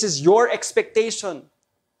 This is your expectation.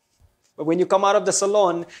 But when you come out of the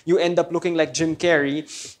salon, you end up looking like Jim Carrey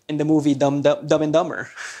in the movie Dumb and Dumber.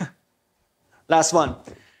 Last one.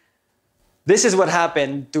 This is what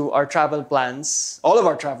happened to our travel plans, all of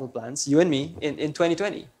our travel plans, you and me, in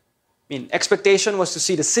 2020. I mean, expectation was to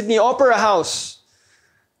see the Sydney Opera House.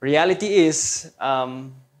 Reality is,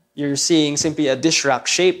 you're seeing simply a dish rack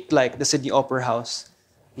shaped like the Sydney Opera House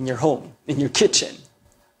in your home, in your kitchen.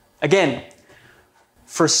 Again,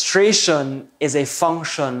 frustration is a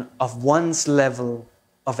function of one's level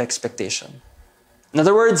of expectation. In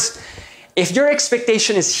other words, if your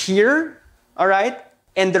expectation is here, all right,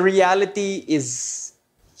 and the reality is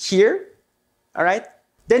here, all right,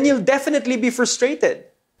 then you'll definitely be frustrated.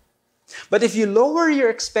 But if you lower your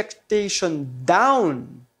expectation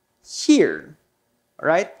down here, all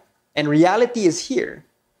right, and reality is here,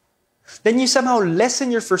 then you somehow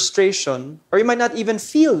lessen your frustration, or you might not even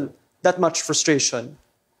feel that much frustration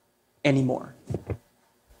anymore.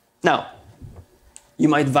 Now, you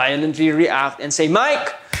might violently react and say,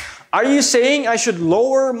 Mike, are you saying I should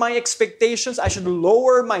lower my expectations? I should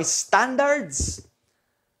lower my standards?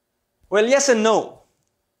 Well, yes and no.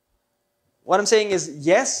 What I'm saying is,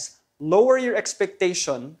 yes, lower your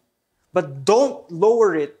expectation, but don't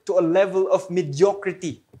lower it to a level of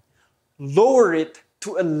mediocrity. Lower it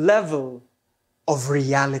to a level of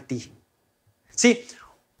reality. See,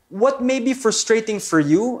 what may be frustrating for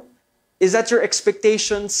you is that your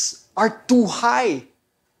expectations are too high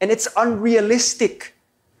and it's unrealistic.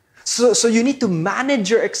 So you need to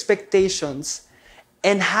manage your expectations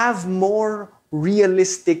and have more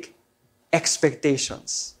realistic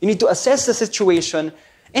expectations. You need to assess the situation,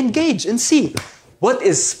 engage and see what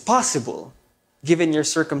is possible given your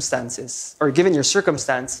circumstances or given your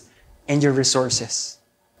circumstance and your resources.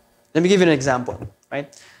 Let me give you an example,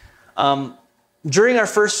 right? During our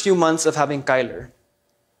first few months of having Kyler,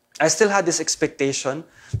 I still had this expectation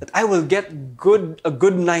that I will get a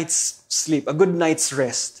good night's sleep, a good night's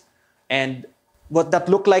rest. And what that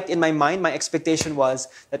looked like in my mind, my expectation was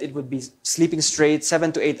that it would be sleeping straight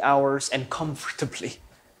 7 to 8 hours and comfortably.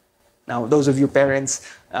 Now, those of you parents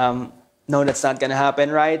know that's not going to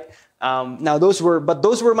happen, right? Those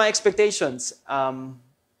were my expectations.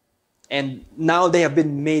 And now they have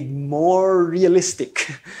been made more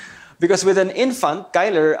realistic. Because with an infant,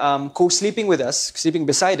 Kyler, co-sleeping with us, sleeping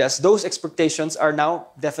beside us, those expectations are now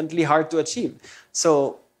definitely hard to achieve.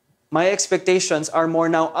 So my expectations are more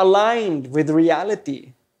now aligned with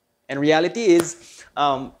reality. And reality is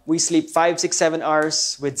we sleep 5, 6, 7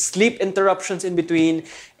 hours with sleep interruptions in between.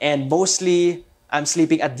 And mostly I'm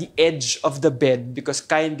sleeping at the edge of the bed because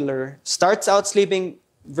Kyler starts out sleeping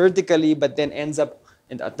vertically but then ends up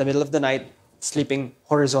at the middle of the night sleeping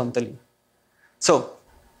horizontally. So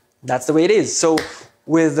that's the way it is. So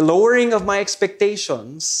with the lowering of my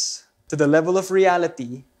expectations to the level of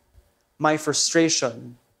reality, my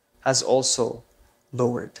frustration has also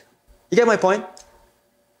lowered. You get my point?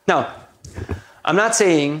 Now, I'm not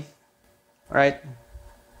saying, all right,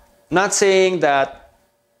 I'm not saying that,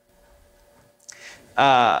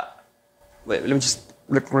 wait, let me just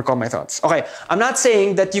recall my thoughts. Okay, I'm not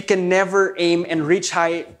saying that you can never aim and reach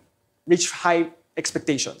high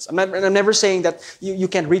expectations. I'm never saying that you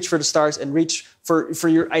can reach for the stars and reach for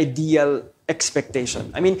your ideal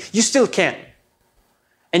expectation. I mean, you still can.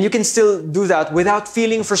 And you can still do that without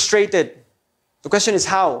feeling frustrated. The question is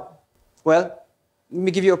how? Well, let me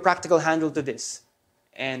give you a practical handle to this.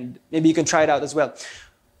 And maybe you can try it out as well.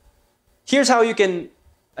 Here's how you can,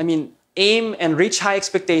 aim and reach high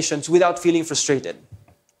expectations without feeling frustrated.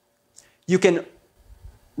 You can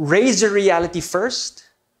raise your reality first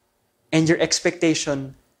and your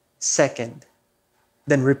expectation second.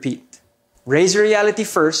 Then repeat. Raise your reality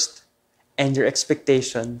first and your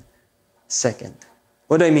expectation second.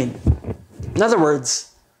 What do I mean? In other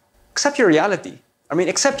words, accept your reality.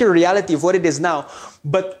 Accept your reality of what it is now,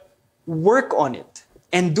 but work on it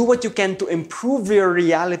and do what you can to improve your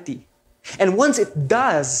reality. And once it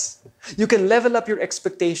does, you can level up your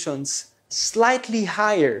expectations slightly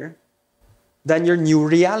higher than your new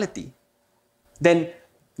reality. Then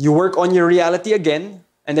you work on your reality again,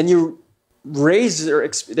 and then you raise your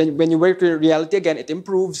then when you work your reality again, it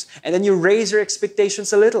improves, and then you raise your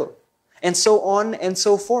expectations a little, and so on and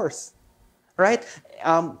so forth. Right?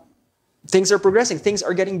 Things are progressing. Things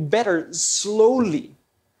are getting better slowly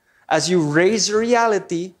as you raise your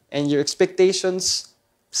reality and your expectations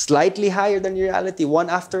slightly higher than your reality, one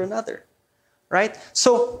after another. Right?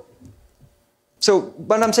 So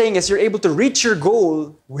what I'm saying is you're able to reach your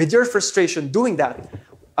goal with your frustration doing that,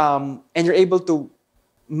 and you're able to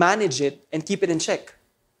manage it and keep it in check.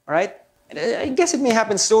 All right? And I guess it may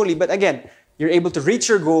happen slowly, but again, you're able to reach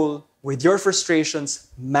your goal with your frustrations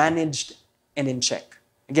managed and in check.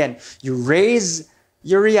 Again, you raise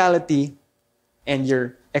your reality and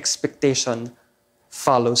your expectation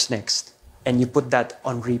follows next. And you put that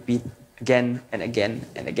on repeat again and again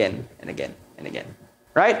and again and again and again.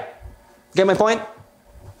 Right? Get my point?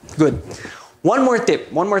 Good. One more tip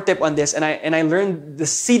on this, and I learned the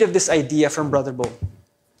seed of this idea from Brother Bo.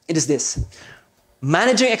 It is this.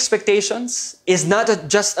 Managing expectations is not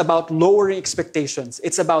just about lowering expectations.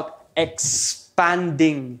 It's about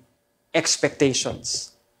expanding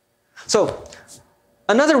expectations. So,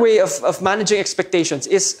 another way of managing expectations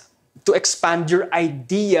is to expand your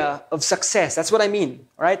idea of success. That's what I mean,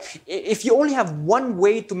 right? If you only have one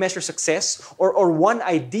way to measure success or one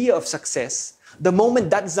idea of success, the moment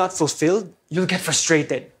that is not fulfilled, you'll get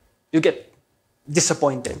frustrated. You'll get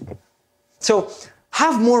disappointed. So,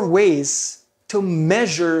 have more ways to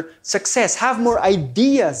measure success. Have more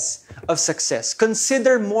ideas of success.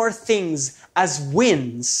 Consider more things as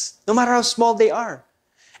wins, no matter how small they are.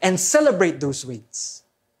 And celebrate those wins.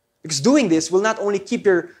 Because doing this will not only keep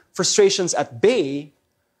your frustrations at bay,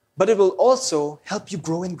 but it will also help you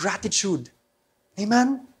grow in gratitude.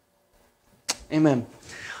 Amen? Amen.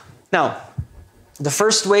 Now, the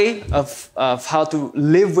first way of how to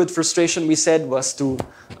live with frustration, we said, was to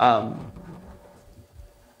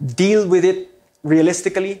deal with it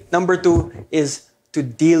realistically. Number 2 is to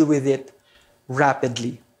deal with it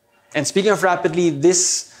rapidly. And speaking of rapidly,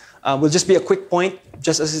 this will just be a quick point,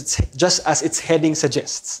 just as its heading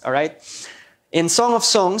suggests. All right? In Song of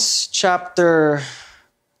Songs, chapter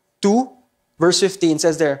 2, verse 15,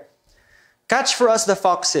 says there, "Catch for us the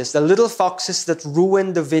foxes, the little foxes that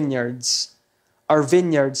ruin the vineyards, our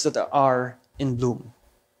vineyards that are in bloom."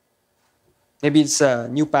 Maybe it's a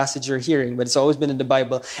new passage you're hearing, but it's always been in the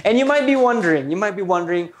Bible. And you might be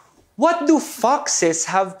wondering, what do foxes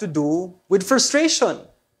have to do with frustration?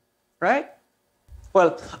 Right?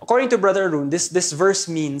 Well, according to Brother Arun, this verse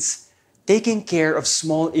means taking care of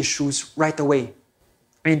small issues right away.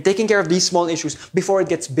 Taking care of these small issues before it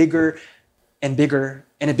gets bigger and bigger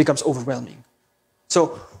and it becomes overwhelming.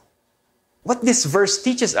 So, what this verse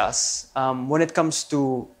teaches us when it comes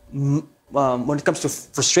to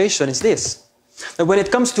frustration is this: that when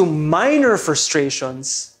it comes to minor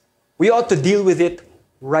frustrations, we ought to deal with it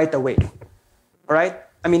right away. All right?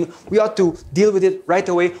 We ought to deal with it right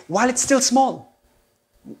away while it's still small.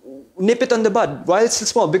 Nip it on the bud while it's still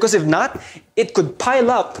small, because if not, it could pile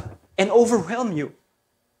up and overwhelm you.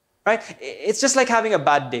 Right? It's just like having a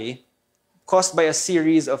bad day caused by a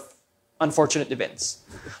series of unfortunate events.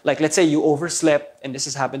 Like, let's say you overslept, and this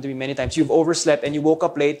has happened to me many times. You've overslept and you woke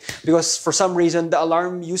up late because for some reason the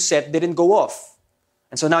alarm you set didn't go off.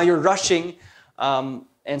 And so now you're rushing,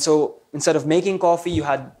 and so instead of making coffee, you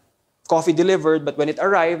had coffee delivered, but when it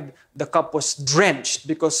arrived, the cup was drenched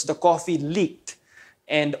because the coffee leaked.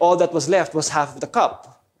 And all that was left was half of the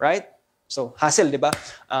cup, right? So, hassle, diba?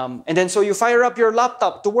 And then so you fire up your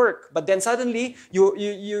laptop to work, but then suddenly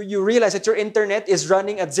you realize that your internet is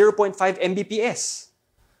running at 0.5 Mbps.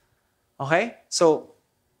 Okay? So,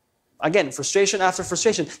 again, frustration after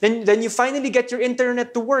frustration. Then you finally get your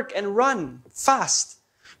internet to work and run fast.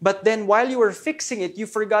 But then while you were fixing it, you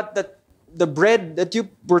forgot that the bread that you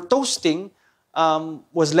were toasting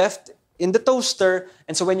was left in the toaster,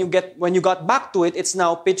 and so when you got back to it, it's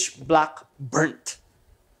now pitch black burnt.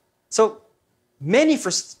 So many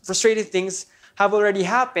frustrating things have already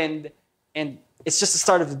happened, and it's just the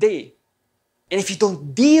start of the day. And if you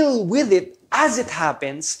don't deal with it as it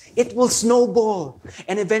happens, it will snowball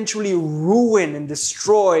and eventually ruin and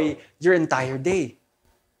destroy your entire day.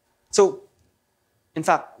 So, in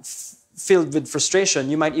fact, filled with frustration,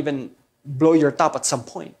 you might even blow your top at some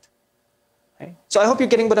point. Okay? So I hope you're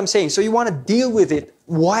getting what I'm saying. So you want to deal with it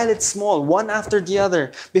while it's small, one after the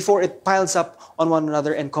other, before it piles up on one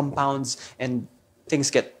another and compounds and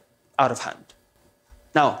things get out of hand.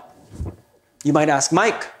 Now, you might ask,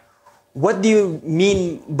 Mike, what do you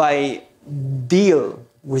mean by deal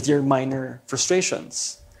with your minor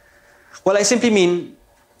frustrations? Well, I simply mean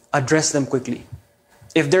address them quickly.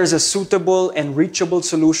 If there's a suitable and reachable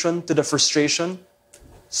solution to the frustration,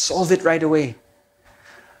 solve it right away.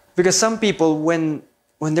 Because some people, when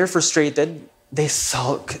they're frustrated, they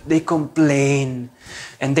sulk, they complain,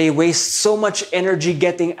 and they waste so much energy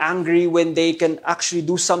getting angry when they can actually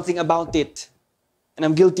do something about it. And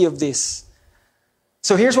I'm guilty of this.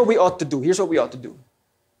 So here's what we ought to do.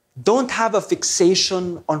 Don't have a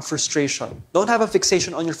fixation on frustration. Don't have a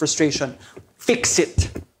fixation on your frustration. Fix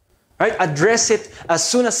it. Right? Address it as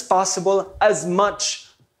soon as possible, as much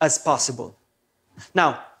as possible.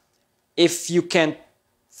 Now, if you can't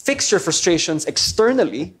fix your frustrations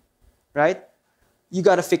externally, right, you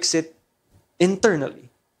got to fix it internally.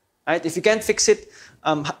 Right? If you can't fix it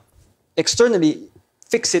externally,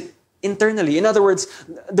 fix it internally. In other words,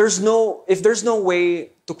 if there's no way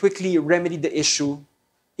to quickly remedy the issue,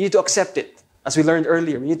 you need to accept it. As we learned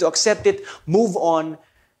earlier, you need to accept it, move on,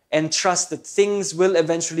 and trust that things will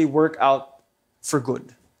eventually work out for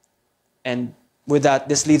good. And with that,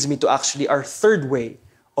 this leads me to actually our third way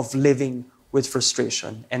of living with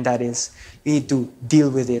frustration. And that is, you need to deal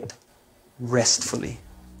with it restfully.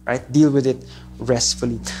 Right? Deal with it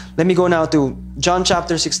restfully. Let me go now to John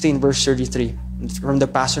chapter 16, verse 33. From the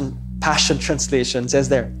Passion Translation, says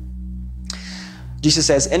there. Jesus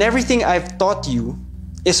says, "And everything I've taught you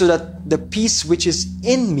is so that the peace which is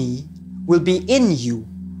in me will be in you,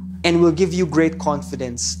 and will give you great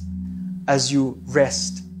confidence as you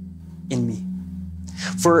rest in me.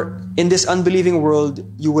 For in this unbelieving world,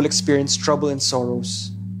 you will experience trouble and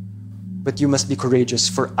sorrows, but you must be courageous,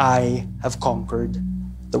 for I have conquered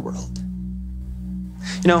the world."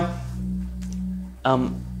 You know,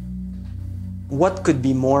 what could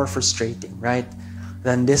be more frustrating, right,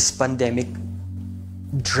 than this pandemic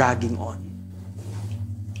dragging on?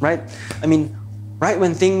 Right? I mean, right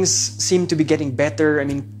when things seem to be getting better, I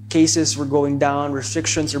mean, cases were going down,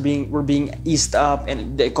 restrictions were being eased up,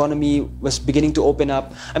 and the economy was beginning to open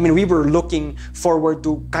up. I mean, we were looking forward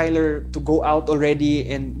to Kyler to go out already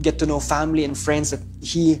and get to know family and friends that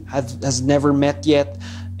he has never met yet,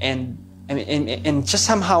 and just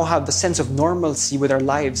somehow have the sense of normalcy with our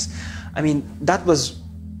lives. I mean, that was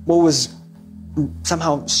what was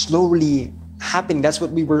somehow slowly happening. That's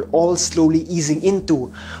what we were all slowly easing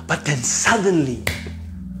into. But then suddenly,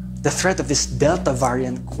 the threat of this Delta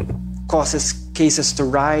variant causes cases to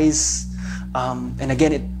rise. And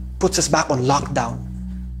again, it puts us back on lockdown.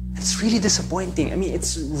 It's really disappointing. I mean,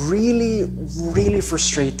 it's really, really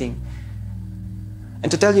frustrating.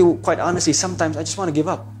 And to tell you quite honestly, sometimes I just want to give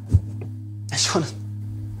up. I just want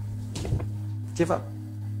to give up.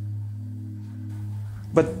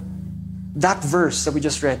 But that verse that we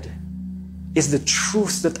just read is the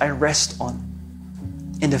truth that I rest on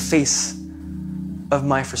in the face of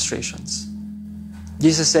my frustrations.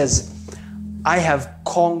 Jesus says, "I have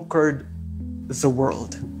conquered the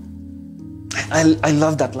world." I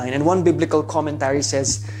love that line. And one biblical commentary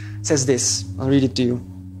says this. I'll read it to you.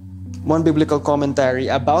 One biblical commentary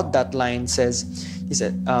about that line says,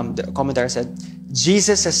 the commentary said,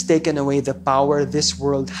 "Jesus has taken away the power this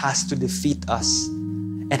world has to defeat us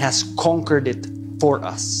and has conquered it for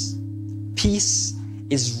us. Peace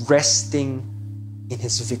is resting in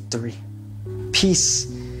His victory." Peace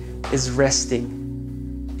is resting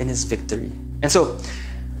in His victory. And so,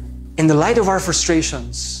 in the light of our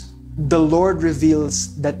frustrations, the Lord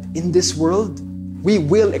reveals that in this world, we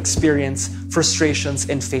will experience frustrations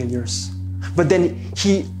and failures. But then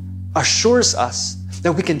He assures us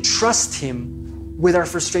that we can trust Him with our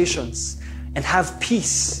frustrations and have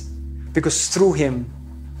peace, because through Him,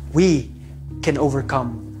 we can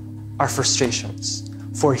overcome our frustrations.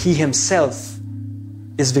 For He Himself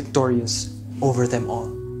is victorious over them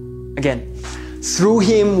all. Again, through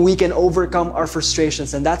Him, we can overcome our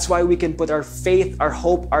frustrations. And that's why we can put our faith, our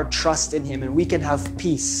hope, our trust in Him, and we can have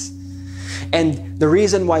peace. And the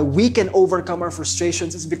reason why we can overcome our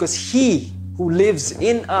frustrations is because He who lives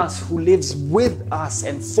in us, who lives with us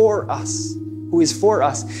and for us, who is for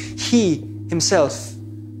us, He Himself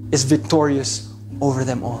is victorious over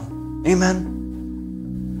them all. Amen?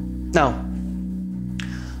 Now,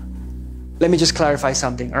 let me just clarify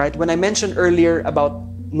something, all right? When I mentioned earlier about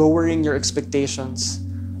lowering your expectations,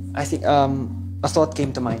 I think a thought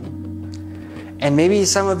came to mind. And maybe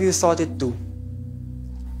some of you thought it too.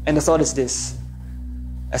 And the thought is this: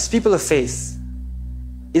 as people of faith,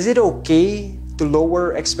 is it okay to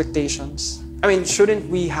lower expectations? I mean, shouldn't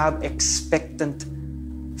we have expectant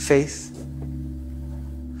faith?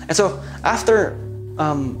 And so, after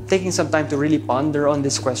taking some time to really ponder on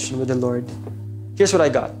this question with the Lord, here's what I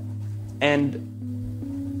got.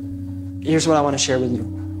 And here's what I want to share with you.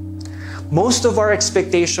 Most of our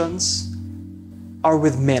expectations are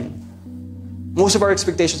with men. Most of our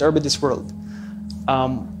expectations are with this world.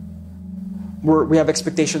 We have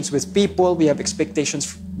expectations with people. We have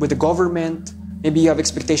expectations with the government. Maybe you have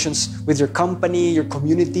expectations with your company, your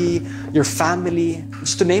community, your family,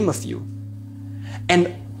 just to name a few.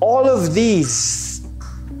 And all of these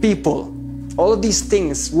people, all of these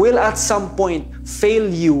things will at some point fail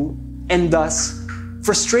you and thus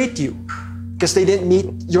frustrate you because they didn't meet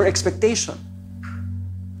your expectation.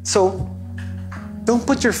 So, don't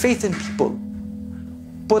put your faith in people.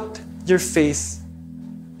 Put your faith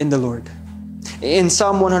in the Lord. In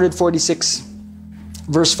Psalm 146,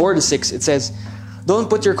 verse 4 to 6, it says, "Don't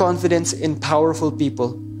put your confidence in powerful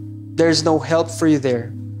people. There's no help for you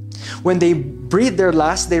there. When they breathe their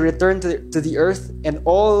last, they return to the earth, and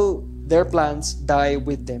all their plans die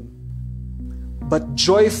with them. But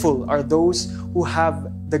joyful are those who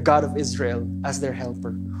have the God of Israel as their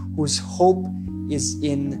helper, whose hope is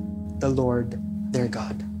in the Lord their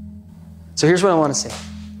God." So here's what I want to say,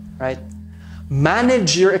 right?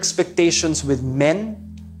 Manage your expectations with men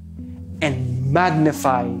and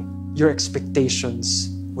magnify your expectations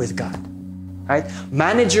with God, right?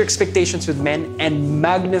 Manage your expectations with men and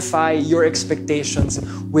magnify your expectations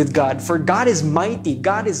with God. For God is mighty,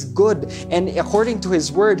 God is good, and according to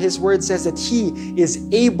His word says that He is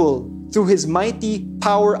able, through His mighty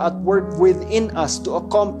power at work within us, to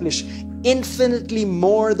accomplish infinitely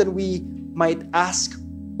more than we might ask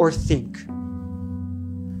or think.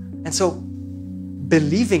 And so,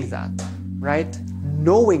 believing that, right,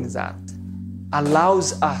 knowing that,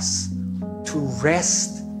 allows us to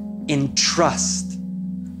rest in trust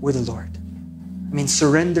with the Lord. I mean,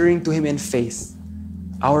 surrendering to Him in faith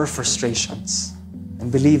our frustrations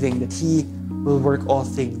and believing that He will work all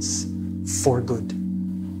things for good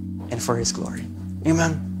and for His glory.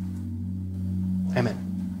 Amen. Amen.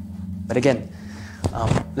 But again,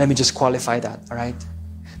 let me just qualify that, all right?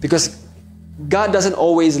 Because God doesn't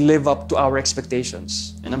always live up to our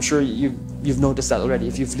expectations. And I'm sure you've noticed that already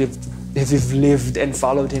if you've lived and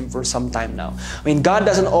followed Him for some time now. I mean, God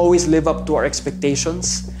doesn't always live up to our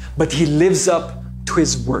expectations, but He lives up to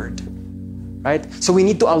His word, right? So we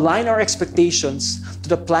need to align our expectations to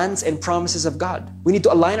the plans and promises of God. We need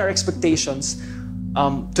to align our expectations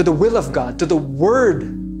to the will of God, to the word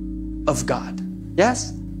of God.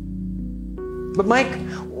 Yes? But Mike,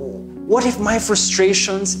 what if my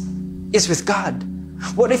frustrations is with God?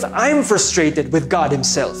 What if I'm frustrated with God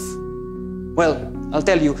Himself? Well, I'll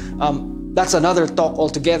tell you, that's another talk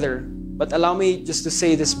altogether. But allow me just to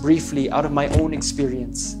say this briefly out of my own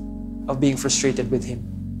experience of being frustrated with Him.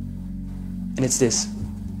 And it's this: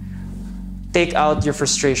 take out your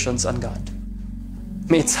frustrations on God.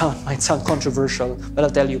 Might sound controversial, but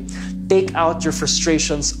I'll tell you, take out your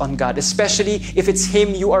frustrations on God, especially if it's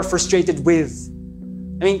Him you are frustrated with.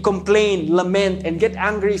 I mean, complain, lament, and get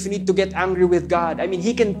angry if you need to get angry with God. I mean,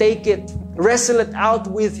 He can take it, wrestle it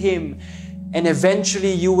out with Him, and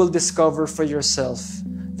eventually you will discover for yourself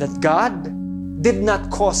that God did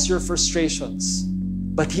not cause your frustrations,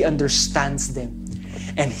 but He understands them.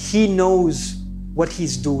 And He knows what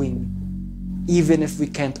He's doing, even if we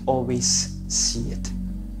can't always see it.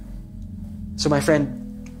 So my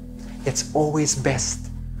friend, it's always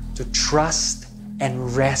best to trust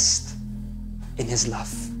and rest in His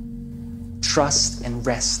love. Trust and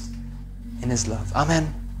rest in His love.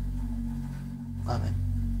 Amen. Amen.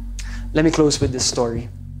 Let me close with this story.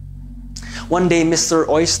 One day, Mr.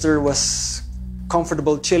 Oyster was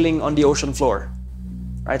comfortable chilling on the ocean floor.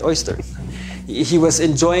 Right, Oyster? He was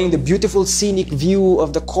enjoying the beautiful scenic view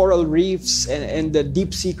of the coral reefs and the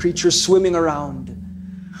deep sea creatures swimming around,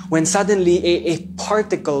 when suddenly a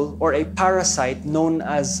particle or a parasite known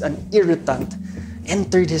as an irritant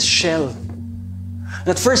entered his shell. And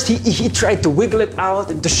at first, he tried to wiggle it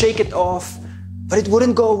out and to shake it off, but it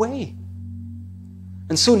wouldn't go away.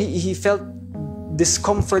 And soon he felt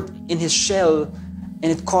discomfort in his shell,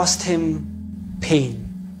 and it caused him pain.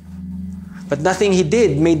 But nothing he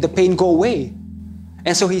did made the pain go away.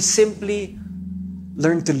 And so he simply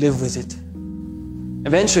learned to live with it.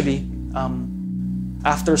 Eventually,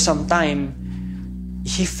 after some time,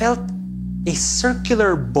 he felt a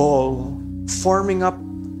circular ball forming up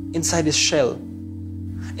inside his shell.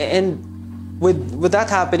 And with that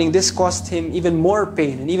happening, this caused him even more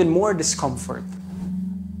pain and even more discomfort.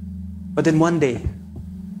 But then one day,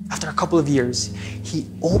 after a couple of years, he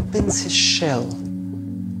opens his shell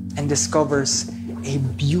and discovers a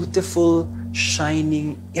beautiful,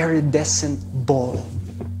 shining, iridescent ball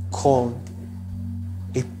called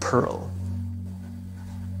a pearl.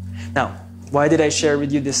 Now, why did I share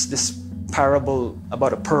with you this parable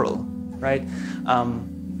about a pearl, right?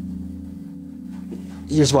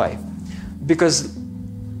 Here's why. Because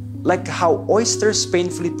like how oysters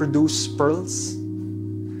painfully produce pearls,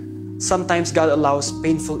 sometimes God allows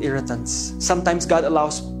painful irritants. Sometimes God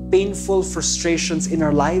allows painful frustrations in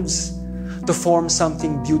our lives to form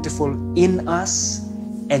something beautiful in us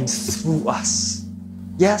and through us.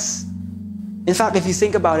 Yes? In fact, if you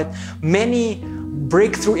think about it, many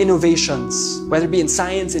breakthrough innovations, whether it be in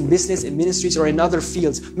science, in business, in ministries, or in other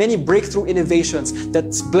fields, many breakthrough innovations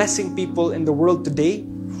that's blessing people in the world today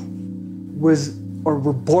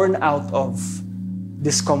were born out of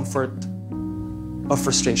discomfort, of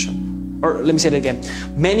frustration. Or let me say it again.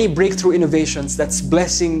 Many breakthrough innovations that's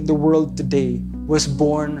blessing the world today was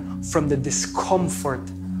born from the discomfort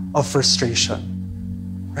of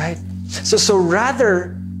frustration, right? So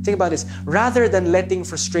rather, think about this, rather than letting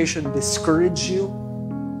frustration discourage you,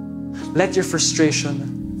 let your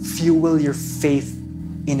frustration fuel your faith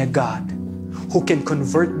in a God who can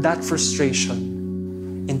convert that frustration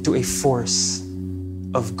into a force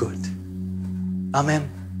of good. Amen.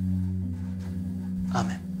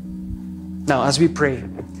 Amen. Now, as we pray,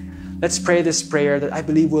 let's pray this prayer that I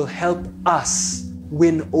believe will help us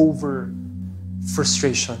win over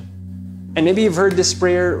frustration. And maybe you've heard this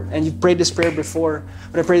prayer and you've prayed this prayer before,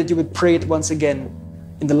 but I pray that you would pray it once again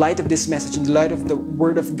in the light of this message, in the light of the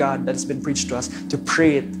Word of God that has been preached to us, to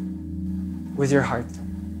pray it with your heart.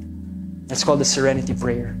 That's called the Serenity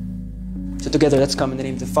Prayer. So together, let's come in the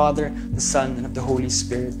name of the Father, the Son, and of the Holy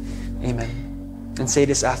Spirit. Amen. And say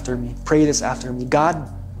this after me. Pray this after me. God,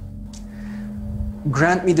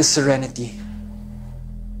 grant me the serenity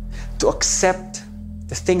to accept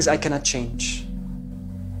the things I cannot change.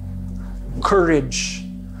 Courage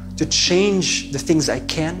to change the things I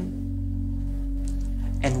can,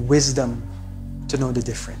 and wisdom to know the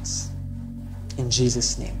difference. In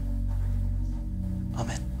Jesus' name.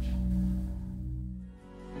 Amen.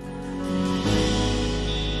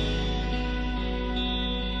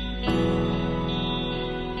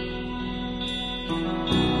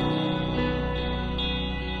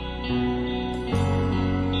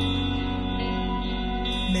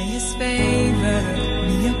 May His favor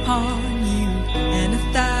be upon you and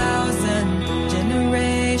 1,000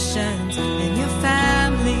 generations, and your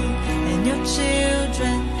family, and your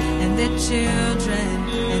children, and their children,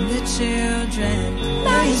 and their children.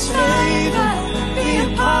 May His favor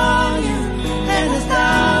be upon you and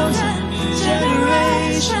 1,000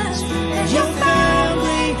 generations, and your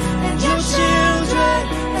family, and your children,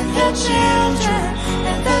 and their children,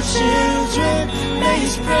 and their children. May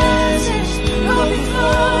His presence go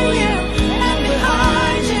before you and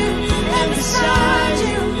behind you and beside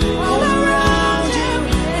you, all around you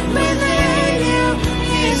and within you.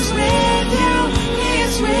 He is with you. He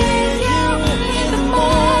is with you in the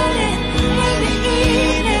morning, in the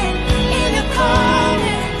evening, in the car.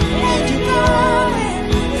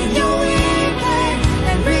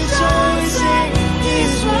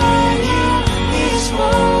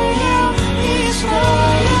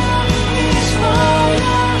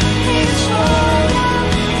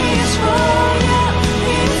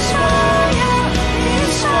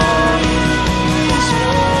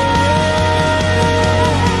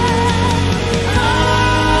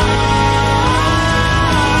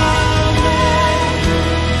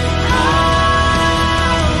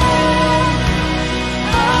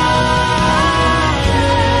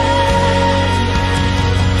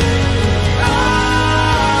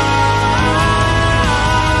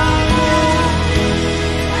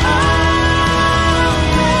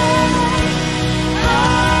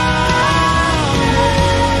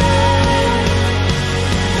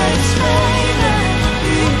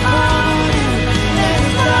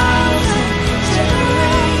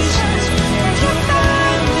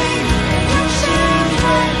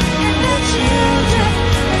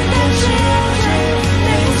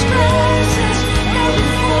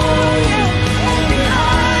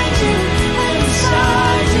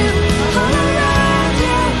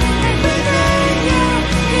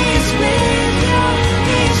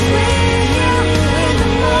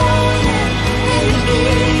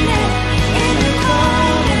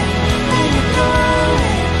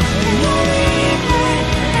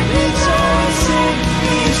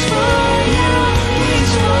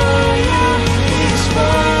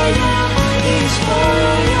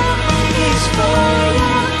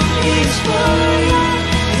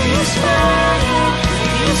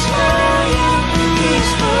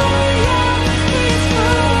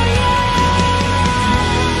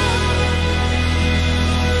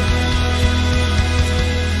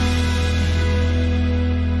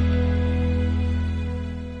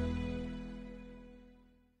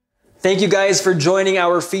 Thank you guys for joining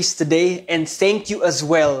our feast today, and thank you as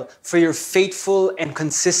well for your faithful and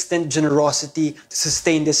consistent generosity to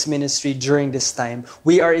sustain this ministry during this time.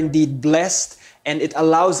 We are indeed blessed, and it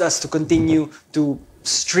allows us to continue to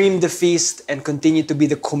stream the feast and continue to be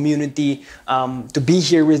the community, to be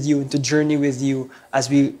here with you and to journey with you as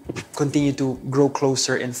we continue to grow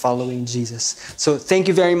closer in following Jesus. So thank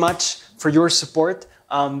you very much for your support.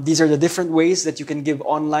 These are the different ways that you can give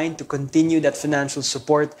online to continue that financial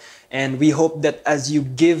support. And we hope that as you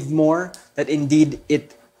give more, that indeed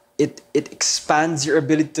it expands your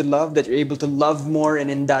ability to love, that you're able to love more, and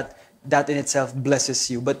in that in itself blesses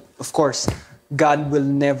you. But of course, God will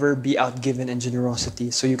never be outgiven in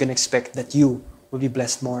generosity. So you can expect that you will be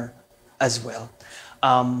blessed more as well.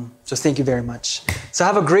 So thank you very much. So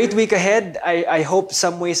have a great week ahead. I hope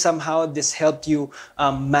some way, somehow this helped you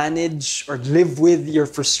manage or live with your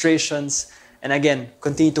frustrations. And again,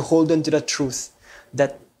 continue to hold on to the truth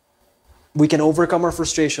that we can overcome our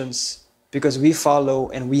frustrations because we follow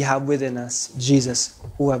and we have within us Jesus,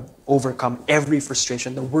 who have overcome every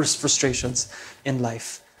frustration, the worst frustrations in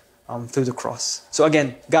life, through the cross. So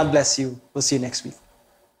again, God bless you. We'll see you next week.